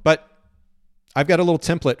 But I've got a little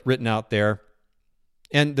template written out there.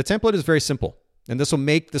 And the template is very simple. And this will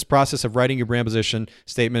make this process of writing your brand position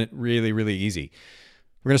statement really, really easy.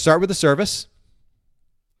 We're going to start with the service.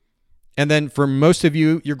 And then for most of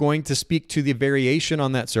you, you're going to speak to the variation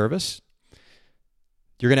on that service.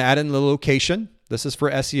 You're going to add in the location. This is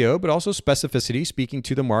for SEO, but also specificity, speaking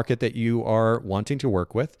to the market that you are wanting to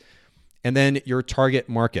work with. And then your target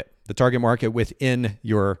market, the target market within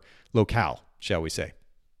your locale, shall we say.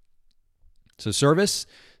 So service,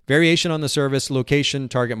 variation on the service, location,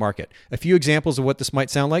 target market. A few examples of what this might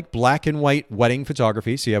sound like: black and white wedding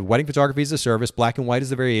photography. So you have wedding photography as a service, black and white is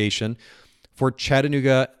the variation. For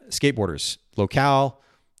Chattanooga skateboarders, locale,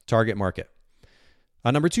 target market.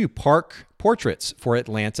 Number 2, park portraits for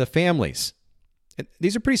Atlanta families. And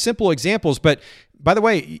these are pretty simple examples, but by the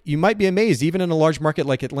way, you might be amazed, even in a large market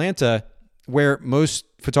like Atlanta, where most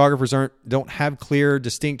photographers don't have clear,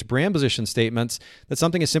 distinct brand position statements, that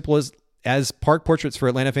something as simple as park portraits for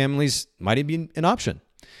Atlanta families might even be an option.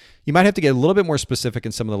 You might have to get a little bit more specific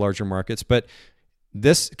in some of the larger markets, but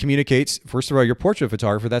this communicates, first of all, your portrait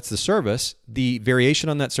photographer, that's the service. The variation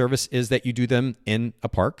on that service is that you do them in a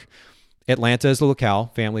park. Atlanta is the locale,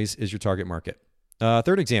 families is your target market.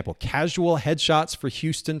 Third example, casual headshots for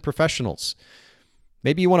Houston professionals.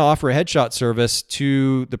 Maybe you want to offer a headshot service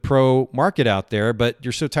to the pro market out there, but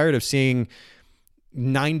you're so tired of seeing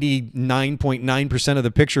 99.9% of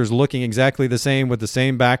the pictures looking exactly the same with the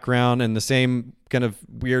same background and the same kind of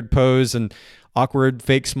weird pose and awkward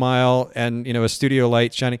fake smile and, a studio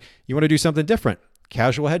light shining. You want to do something different.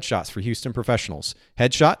 Casual headshots for Houston professionals.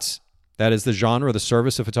 Headshots, that is the genre, the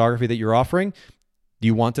service of photography that you're offering. Do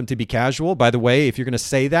you want them to be casual? By the way, if you're going to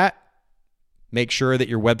say that, make sure that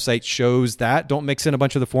your website shows that. Don't mix in a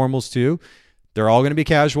bunch of the formals too. They're all going to be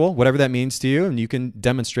casual, whatever that means to you, and you can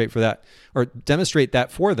demonstrate that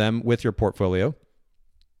for them with your portfolio.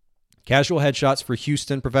 Casual headshots for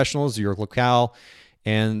Houston professionals, your locale,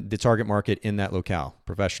 and the target market in that locale,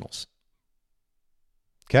 professionals.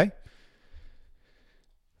 Okay?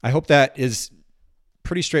 I hope that is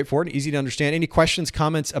pretty straightforward and easy to understand. Any questions,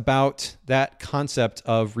 comments about that concept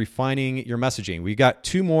of refining your messaging? We got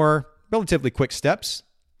 2 more relatively quick steps.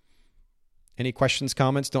 Any questions,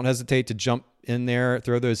 comments? Don't hesitate to jump in there,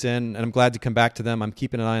 throw those in, and I'm glad to come back to them. I'm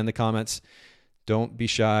keeping an eye on the comments. Don't be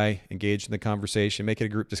shy. Engage in the conversation. Make it a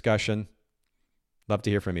group discussion. Love to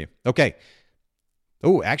hear from you. Okay.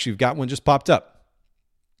 Oh, actually, we've got one just popped up.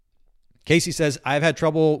 Casey says, I've had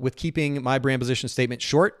trouble with keeping my brand position statement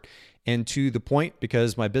short and to the point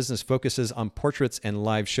because my business focuses on portraits and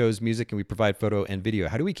live shows, music, and we provide photo and video.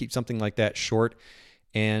 How do we keep something like that short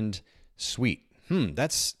and sweet?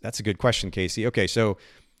 That's a good question, Casey. Okay, so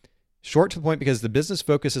short to the point because the business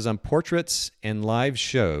focuses on portraits and live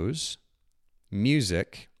shows,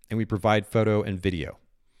 music, and we provide photo and video.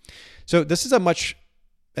 So this is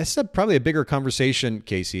probably a bigger conversation,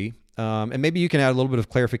 Casey. And maybe you can add a little bit of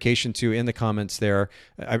clarification too in the comments there.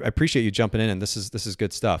 I appreciate you jumping in, and this is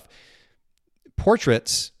good stuff.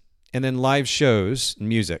 Portraits and then live shows,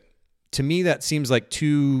 music. To me, that seems like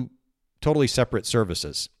two totally separate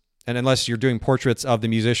services. And unless you're doing portraits of the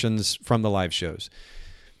musicians from the live shows.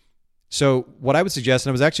 So what I would suggest,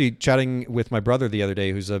 and I was actually chatting with my brother the other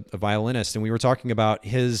day, who's a violinist, and we were talking about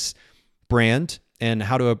his brand and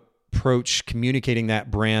how to approach communicating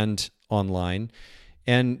that brand online.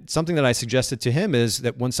 And something that I suggested to him is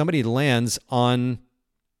that when somebody lands on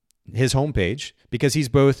his homepage, because he's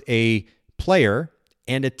both a player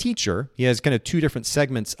and a teacher, he has kind of two different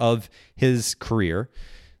segments of his career,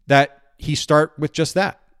 that he start with just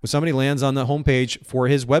that. When somebody lands on the homepage for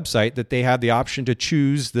his website, that they have the option to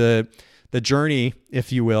choose the journey,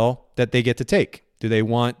 if you will, that they get to take. Do they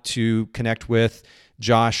want to connect with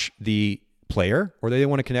Josh, the player, or do they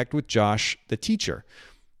want to connect with Josh, the teacher?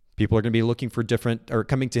 People are going to be looking for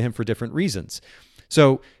coming to him for different reasons.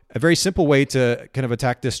 So a very simple way to kind of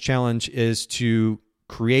attack this challenge is to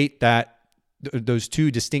create those two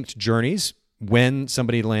distinct journeys when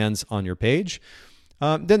somebody lands on your page.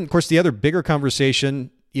 Then, of course, the other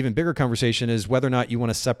even bigger conversation is whether or not you want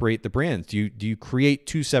to separate the brands. Do you create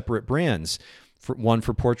two separate brands, one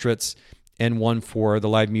for portraits and one for the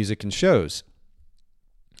live music and shows?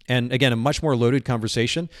 And again, a much more loaded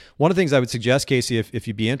conversation. One of the things I would suggest, Casey, if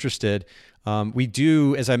you'd be interested, we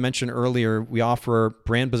do, as I mentioned earlier, we offer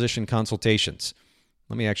brand position consultations.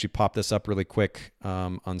 Let me actually pop this up really quick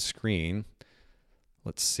on screen.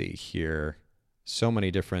 Let's see here. So many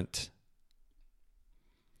different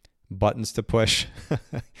buttons to push.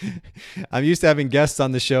 I'm used to having guests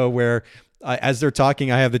on the show where as they're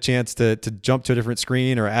talking, I have the chance to jump to a different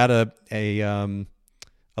screen or add a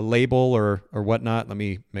label or whatnot. Let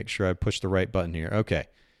me make sure I push the right button here. Okay.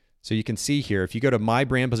 So you can see here, if you go to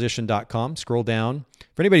mybrandposition.com, scroll down.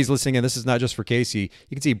 For anybody who's listening, and this is not just for Casey,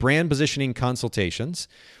 you can see brand positioning consultations.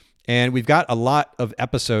 And we've got a lot of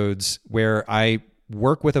episodes where I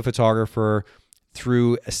work with a photographer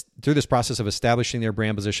through this process of establishing their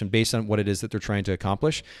brand position based on what it is that they're trying to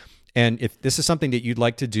accomplish. And if this is something that you'd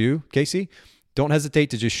like to do, Casey, don't hesitate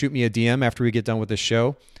to just shoot me a DM after we get done with this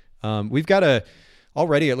show. We've got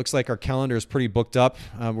already, it looks like our calendar is pretty booked up.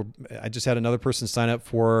 I just had another person sign up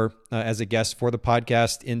for as a guest for the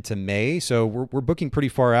podcast into May. So we're booking pretty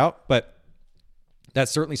far out, but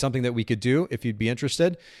that's certainly something that we could do if you'd be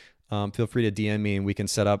interested. Feel free to DM me and we can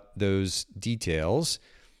set up those details.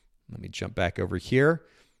 Let me jump back over here.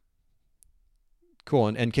 Cool.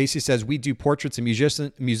 And Casey says, we do portraits of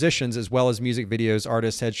musicians as well as music videos,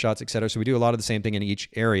 artists, headshots, etc. So we do a lot of the same thing in each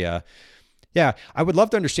area. Yeah, I would love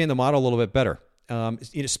to understand the model a little bit better.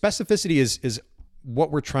 Specificity is what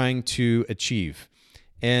we're trying to achieve.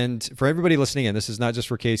 And for everybody listening in, this is not just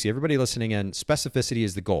for Casey, everybody listening in, specificity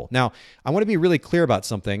is the goal. Now, I want to be really clear about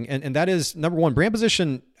something, and that is, number one, brand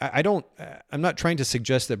position. I'm not trying to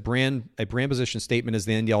suggest that a brand position statement is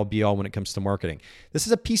the end all be all when it comes to marketing. This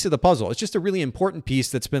is a piece of the puzzle. It's just a really important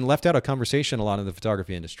piece that's been left out of conversation a lot in the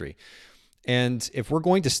photography industry. And if we're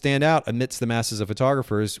going to stand out amidst the masses of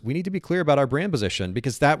photographers, we need to be clear about our brand position,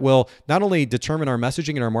 because that will not only determine our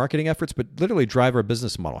messaging and our marketing efforts, but literally drive our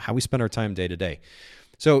business model, how we spend our time day to day.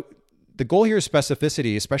 So the goal here is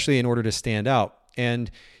specificity, especially in order to stand out.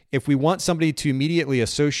 And if we want somebody to immediately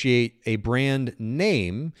associate a brand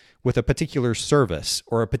name with a particular service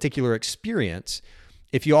or a particular experience,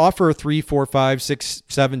 if you offer 3, 4, 5, 6,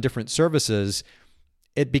 7 different services,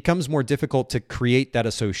 it becomes more difficult to create that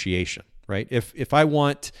association, right? If I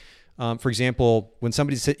want, for example, when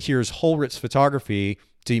somebody hears Holritz Photography,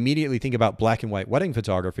 to immediately think about black and white wedding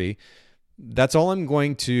photography, that's all I'm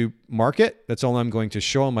going to market. That's all I'm going to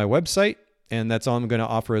show on my website. And that's all I'm going to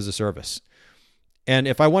offer as a service. And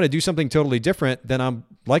if I want to do something totally different, then I'm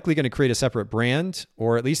likely going to create a separate brand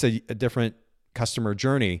or at least a different customer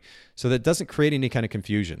journey so that it doesn't create any kind of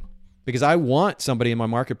confusion. Because I want somebody in my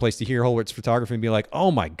marketplace to hear Holritz Photography and be like, oh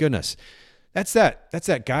my goodness, that's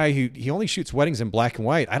that guy who he only shoots weddings in black and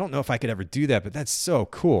white. I don't know if I could ever do that, but that's so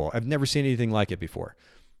cool. I've never seen anything like it before.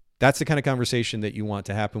 That's the kind of conversation that you want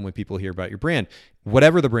to happen when people hear about your brand,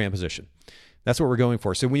 whatever the brand position. That's what we're going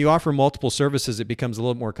for. So when you offer multiple services, it becomes a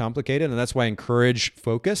little more complicated, and that's why I encourage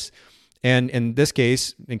focus. And in this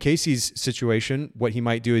case, in Casey's situation, what he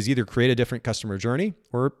might do is either create a different customer journey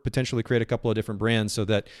or potentially create a couple of different brands so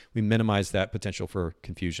that we minimize that potential for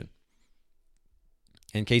confusion.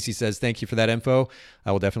 And Casey says, thank you for that info.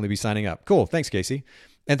 I will definitely be signing up. Cool. Thanks, Casey.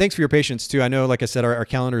 And thanks for your patience too. I know, like I said, our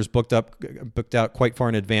calendar is booked out quite far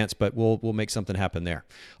in advance, but we'll make something happen there.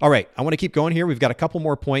 All right. I want to keep going here. We've got a couple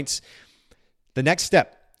more points. The next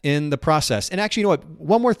step in the process, and actually, you know what?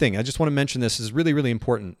 One more thing. I just want to mention this is really, really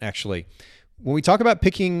important, actually. When we talk about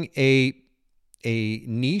picking a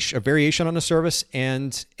niche, a variation on a service,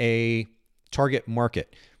 and a target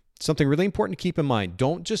market, something really important to keep in mind.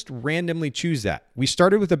 Don't just randomly choose that. We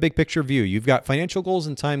started with a big picture view. You've got financial goals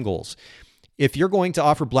and time goals. If you're going to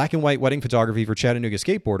offer black and white wedding photography for Chattanooga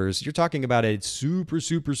skateboarders, you're talking about a super,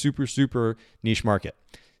 super, super, super niche market.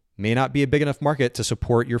 May not be a big enough market to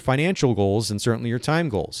support your financial goals and certainly your time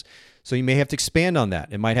goals. So you may have to expand on that.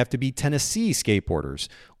 It might have to be Tennessee skateboarders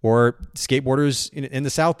or skateboarders in the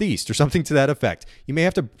Southeast or something to that effect. You may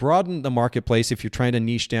have to broaden the marketplace if you're trying to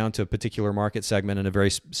niche down to a particular market segment in a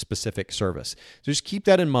very specific service. So just keep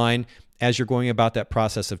that in mind as you're going about that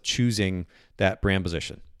process of choosing that brand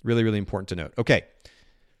position. Really, really important to note. Okay.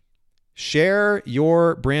 Share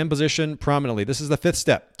your brand position prominently. This is the fifth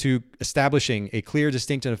step to establishing a clear,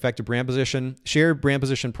 distinct, and effective brand position. Share brand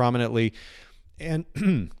position prominently. And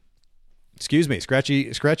excuse me,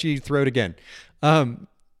 scratchy throat again.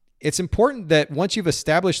 It's important that once you've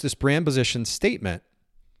established this brand position statement,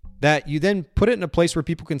 that you then put it in a place where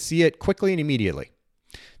people can see it quickly and immediately.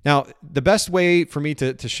 Now, the best way for me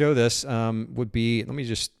to show this would be, let me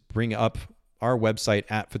just bring up our website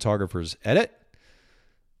at Photographers Edit.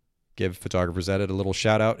 Give Photographers Edit a little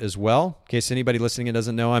shout out as well. In case anybody listening and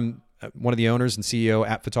doesn't know, I'm one of the owners and CEO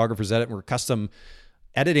at Photographers Edit. We're a custom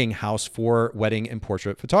editing house for wedding and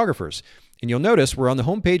portrait photographers. And you'll notice we're on the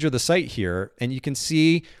homepage of the site here, and you can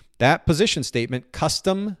see that position statement,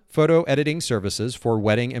 custom photo editing services for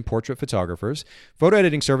wedding and portrait photographers. Photo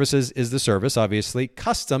editing services is the service, obviously.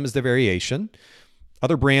 Custom is the variation.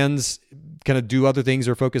 Other brands kind of do other things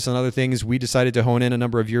or focus on other things. We decided to hone in a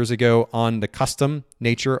number of years ago on the custom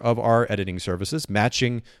nature of our editing services,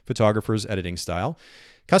 matching photographers' editing style.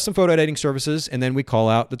 Custom photo editing services, and then we call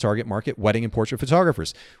out the target market, wedding and portrait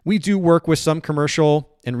photographers. We do work with some commercial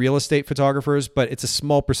and real estate photographers, but it's a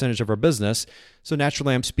small percentage of our business. So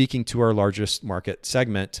naturally, I'm speaking to our largest market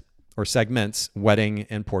segment or segments, wedding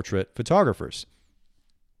and portrait photographers.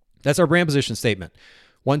 That's our brand position statement.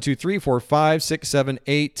 1, 2, 3, 4, 5, 6, 7,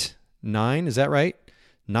 8, 9. Is that right?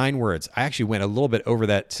 9 words. I actually went a little bit over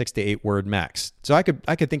that 6 to 8 word max. So I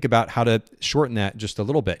could think about how to shorten that just a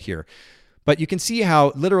little bit here. But you can see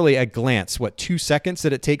how literally at glance, 2 seconds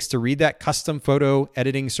that it takes to read that custom photo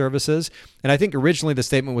editing services. And I think originally the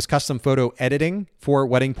statement was custom photo editing for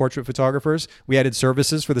wedding portrait photographers. We added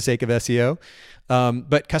services for the sake of SEO.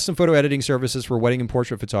 But custom photo editing services for wedding and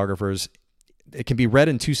portrait photographers, it can be read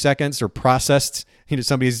in 2 seconds or processed.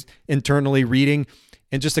 Somebody's internally reading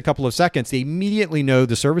in just a couple of seconds. They immediately know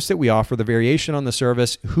the service that we offer, the variation on the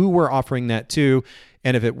service, who we're offering that to.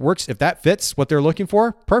 And if it works, if that fits what they're looking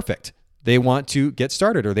for, perfect. They want to get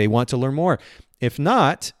started or they want to learn more. If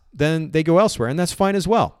not, then they go elsewhere, and that's fine as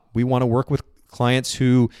well. We want to work with clients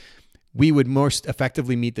who we would most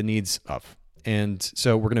effectively meet the needs of. And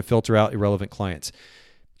so we're going to filter out irrelevant clients.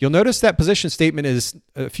 You'll notice that position statement is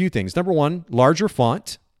a few things. Number one, larger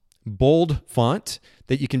font, bold font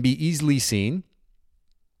that you can be easily seen.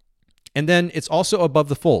 And then it's also above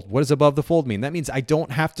the fold. What does above the fold mean? That means I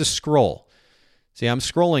don't have to scroll. See, I'm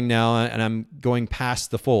scrolling now and I'm going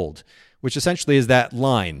past the fold, which essentially is that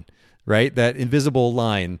line, right? That invisible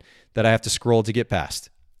line that I have to scroll to get past.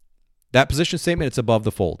 That position statement, it's above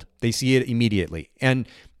the fold. They see it immediately. And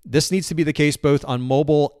this needs to be the case both on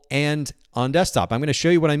mobile and on desktop. I'm going to show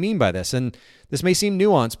you what I mean by this. And this may seem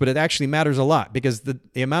nuanced, but it actually matters a lot because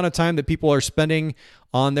the amount of time that people are spending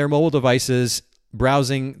on their mobile devices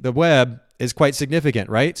browsing the web is quite significant,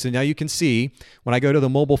 right? So now you can see when I go to the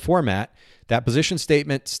mobile format, that position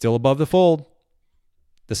statement still above the fold,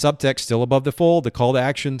 the subtext still above the fold, the call to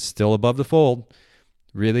action still above the fold.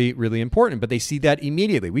 Really, really important, but they see that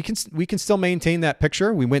immediately. We can still maintain that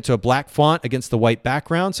picture. We went to a black font against the white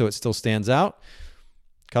background, so it still stands out.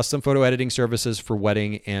 Custom photo editing services for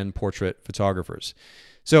wedding and portrait photographers.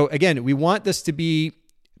 So again, we want this to be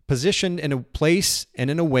positioned in a place and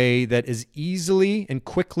in a way that is easily and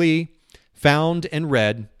quickly found and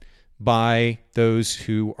read by those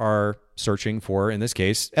who are searching for, in this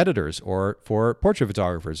case, editors or for portrait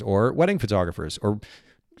photographers or wedding photographers or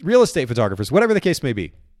real estate photographers, whatever the case may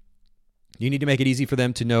be. You need to make it easy for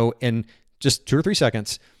them to know and just 2 or 3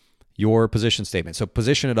 seconds, your position statement. So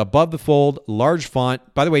position it above the fold, large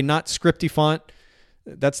font. By the way, not scripty font.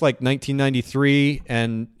 That's like 1993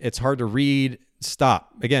 and it's hard to read.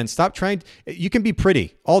 Stop. Again, stop trying. You can be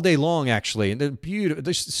pretty all day long, actually. And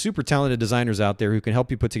there's super talented designers out there who can help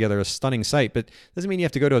you put together a stunning site, but doesn't mean you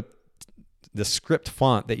have to go to the script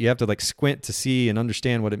font that you have to like squint to see and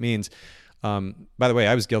understand what it means. By the way,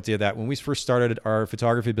 I was guilty of that. When we first started our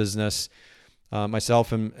photography business,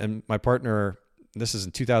 myself and my partner, this is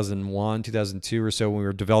in 2001, 2002 or so, when we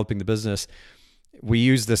were developing the business, we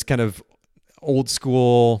used this kind of old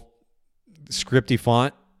school scripty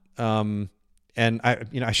font. And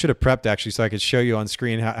I should have prepped actually so I could show you on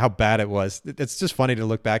screen how bad it was. It's just funny to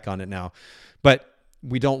look back on it now, but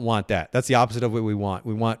we don't want that. That's the opposite of what we want.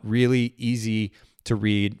 We want really easy to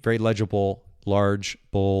read, very legible, large,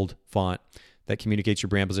 bold font that communicates your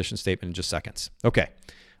brand position statement in just seconds. Okay.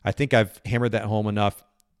 I think I've hammered that home enough.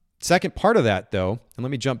 Second part of that though, and let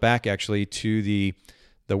me jump back actually to the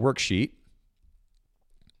worksheet.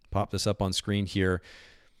 Pop this up on screen here.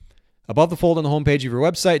 Above the fold on the homepage of your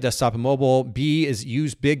website, desktop and mobile, B is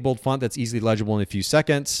use big, bold font that's easily legible in a few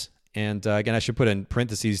seconds. And again, I should put in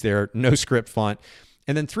parentheses there, no script font.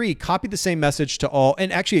 And then 3, copy the same message to all.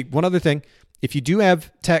 And actually, one other thing, if you do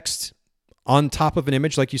have text on top of an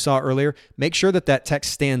image like you saw earlier, make sure that that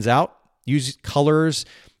text stands out. Use colors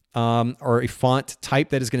or a font type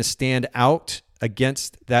that is going to stand out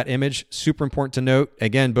against that image. Super important to note.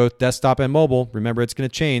 Again, both desktop and mobile. Remember, it's going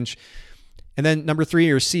to change. And then number 3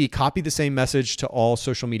 or C, copy the same message to all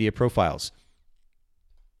social media profiles.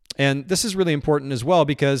 And this is really important as well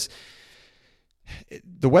because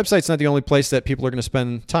the website's not the only place that people are going to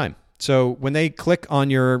spend time. So when they click on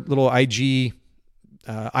your little IG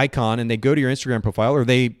icon and they go to your Instagram profile, or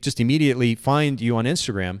they just immediately find you on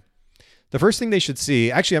Instagram, the first thing they should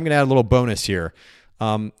see, actually I'm going to add a little bonus here,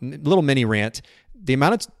 little mini rant. The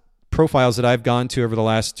amount of profiles that I've gone to over the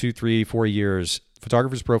last 2, 3, 4 years,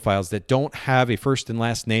 photographers' profiles that don't have a first and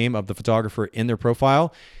last name of the photographer in their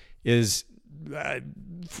profile is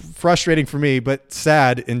frustrating for me, but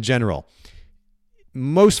sad in general.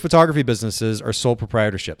 Most photography businesses are sole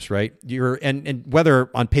proprietorships, right? And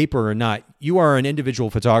whether on paper or not, you are an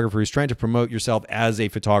individual photographer who's trying to promote yourself as a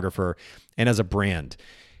photographer and as a brand.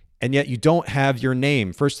 And yet you don't have your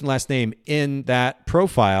name, first and last name, in that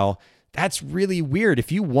profile. That's really weird.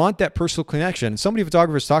 If you want that personal connection, so many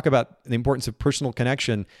photographers talk about the importance of personal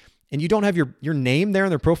connection, and you don't have your name there in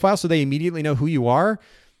their profile so they immediately know who you are,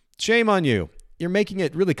 shame on you. You're making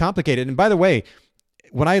it really complicated. And by the way,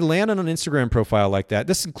 when I land on an Instagram profile like that,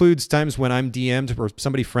 this includes times when I'm DM'd or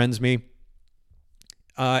somebody friends me.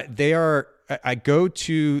 I go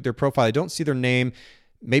to their profile. I don't see their name.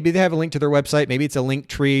 Maybe they have a link to their website. Maybe it's a link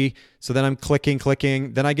tree. So then I'm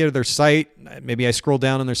clicking. Then I go to their site. Maybe I scroll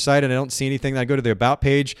down on their site and I don't see anything. Then I go to their about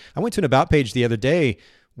page. I went to an about page the other day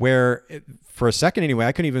where for a second anyway,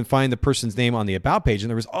 I couldn't even find the person's name on the about page.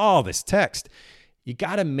 And there was all this text. You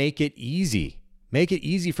got to make it easy. Make it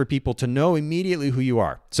easy for people to know immediately who you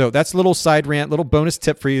are. So that's a little side rant, little bonus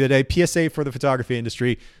tip for you today. PSA for the photography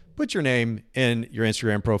industry. Put your name in your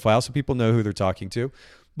Instagram profile so people know who they're talking to.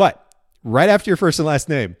 But right after your first and last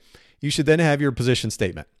name, you should then have your position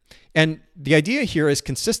statement. And the idea here is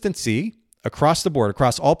consistency across the board,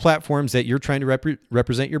 across all platforms that you're trying to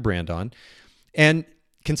represent your brand on. And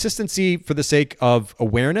consistency for the sake of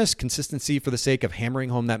awareness, consistency for the sake of hammering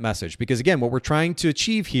home that message. Because again, what we're trying to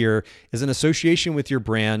achieve here is an association with your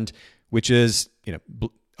brand, which is,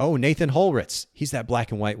 oh, Nathan Holritz, he's that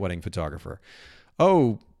black and white wedding photographer.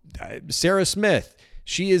 Oh, Sarah Smith,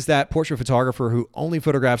 she is that portrait photographer who only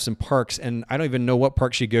photographs in parks. And I don't even know what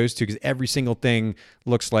park she goes to because every single thing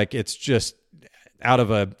looks like it's just out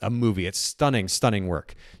of a movie. It's stunning, stunning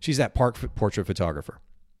work. She's that park portrait photographer,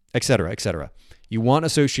 et cetera, et cetera. You want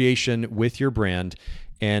association with your brand.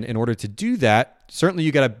 And in order to do that, certainly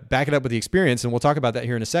you got to back it up with the experience. And we'll talk about that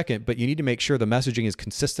here in a second, but you need to make sure the messaging is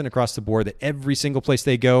consistent across the board, that every single place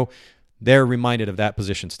they go, they're reminded of that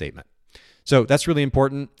position statement. So that's really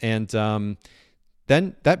important. And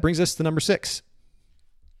then that brings us to number 6.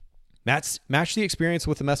 Match the experience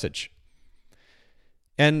with the message.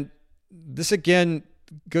 And this again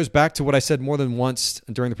goes back to what I said more than once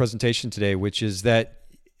during the presentation today, which is that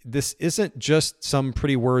this isn't just some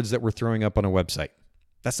pretty words that we're throwing up on a website.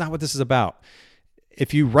 That's not what this is about.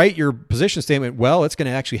 If you write your position statement well, it's going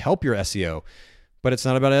to actually help your SEO, but it's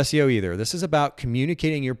not about SEO either. This is about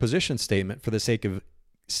communicating your position statement for the sake of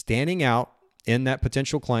standing out in that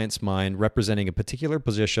potential client's mind, representing a particular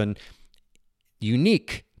position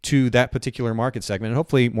unique to that particular market segment, and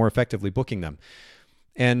hopefully more effectively booking them.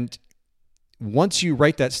 And once you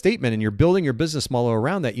write that statement and you're building your business model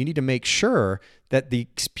around that, you need to make sure that the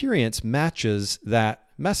experience matches that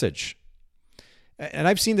message. And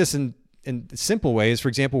I've seen this in simple ways. For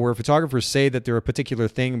example, where photographers say that they're a particular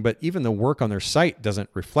thing, but even the work on their site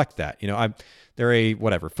doesn't reflect that. They're a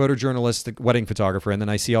photojournalist, wedding photographer, and then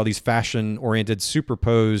I see all these fashion-oriented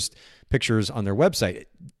superposed pictures on their website.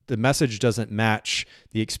 The message doesn't match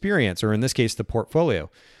the experience, or in this case, the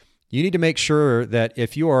portfolio. You need to make sure that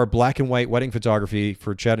if you are black and white wedding photography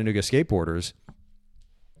for Chattanooga skateboarders,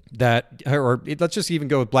 or let's just even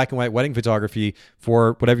go with black and white wedding photography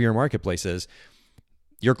for whatever your marketplace is.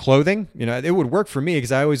 Your clothing, it would work for me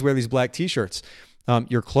because I always wear these black t-shirts.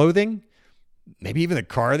 Your clothing, maybe even the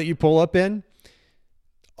car that you pull up in,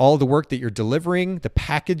 all the work that you're delivering, the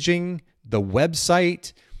packaging, the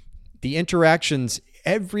website, the interactions,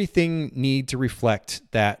 everything need to reflect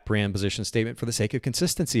that brand position statement for the sake of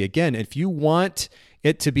consistency. Again, if you want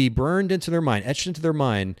it to be burned into their mind, etched into their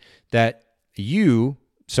mind that you,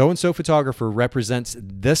 so-and-so photographer, represents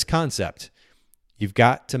this concept, you've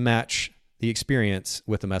got to match the experience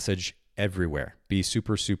with the message everywhere. Be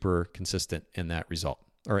super, super consistent in that result,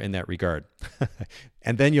 or in that regard.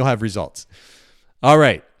 And then you'll have results. All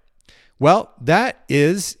right. Well, that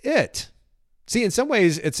is it. See, in some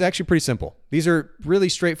ways, it's actually pretty simple. These are really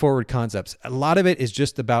straightforward concepts. A lot of it is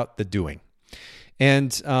just about the doing.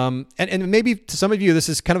 And maybe to some of you, this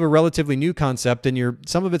is kind of a relatively new concept, and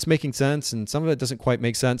some of it's making sense, and some of it doesn't quite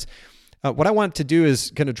make sense. What I want to do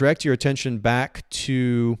is kind of direct your attention back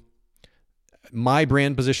to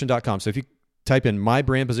mybrandposition.com. So if you type in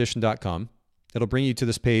mybrandposition.com, it'll bring you to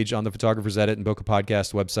this page on the Photographer's Edit and Bokeh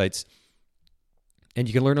Podcast websites. And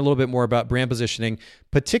you can learn a little bit more about brand positioning,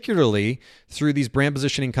 particularly through these brand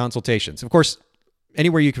positioning consultations. Of course,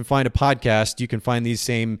 anywhere you can find a podcast, you can find these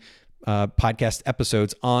same podcast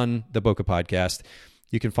episodes on the Bokeh Podcast.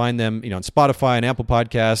 You can find them, on Spotify and Apple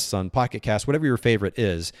Podcasts, on Pocket Cast, whatever your favorite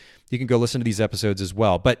is. You can go listen to these episodes as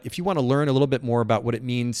well. But if you want to learn a little bit more about what it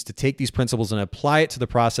means to take these principles and apply it to the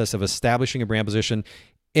process of establishing a brand position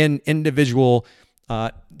in individual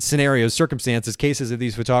scenarios, circumstances, cases of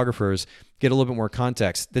these photographers, get a little bit more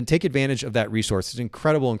context, then take advantage of that resource. It's an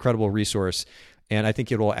incredible, incredible resource, and I think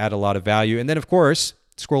it will add a lot of value. And then, of course,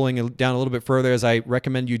 scrolling down a little bit further, as I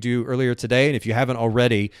recommend you do earlier today, and if you haven't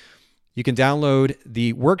already, you can download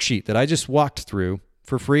the worksheet that I just walked through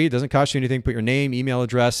for free. It doesn't cost you anything. Put your name, email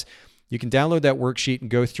address. You can download that worksheet and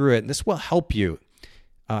go through it, and this will help you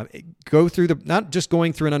go through not just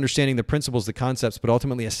going through and understanding the principles, the concepts, but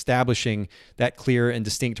ultimately establishing that clear and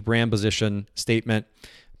distinct brand position statement,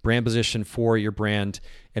 brand position for your brand,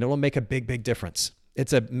 and it will make a big, big difference.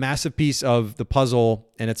 It's a massive piece of the puzzle,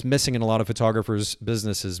 and it's missing in a lot of photographers'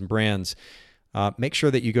 businesses and brands. Make sure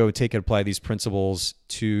that you go take and apply these principles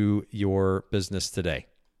to your business today.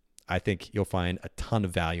 I think you'll find a ton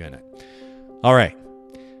of value in it. All right.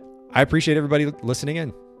 I appreciate everybody listening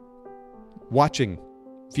in, watching,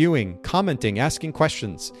 viewing, commenting, asking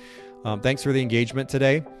questions. Thanks for the engagement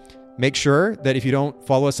today. Make sure that if you don't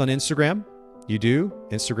follow us on Instagram, you do.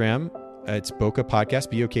 Instagram, it's Bokeh Podcast,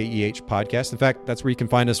 Bokeh Podcast. In fact, that's where you can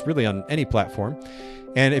find us really on any platform.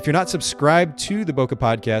 And if you're not subscribed to the Bokeh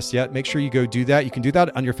Podcast yet, make sure you go do that. You can do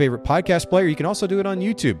that on your favorite podcast player. You can also do it on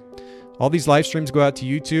YouTube. All these live streams go out to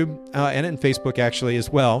YouTube and in Facebook actually as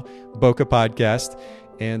well, Bokeh Podcast.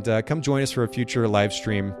 And come join us for a future live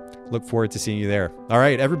stream. Look forward to seeing you there. All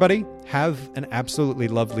right, everybody, have an absolutely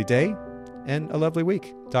lovely day and a lovely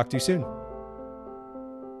week. Talk to you soon.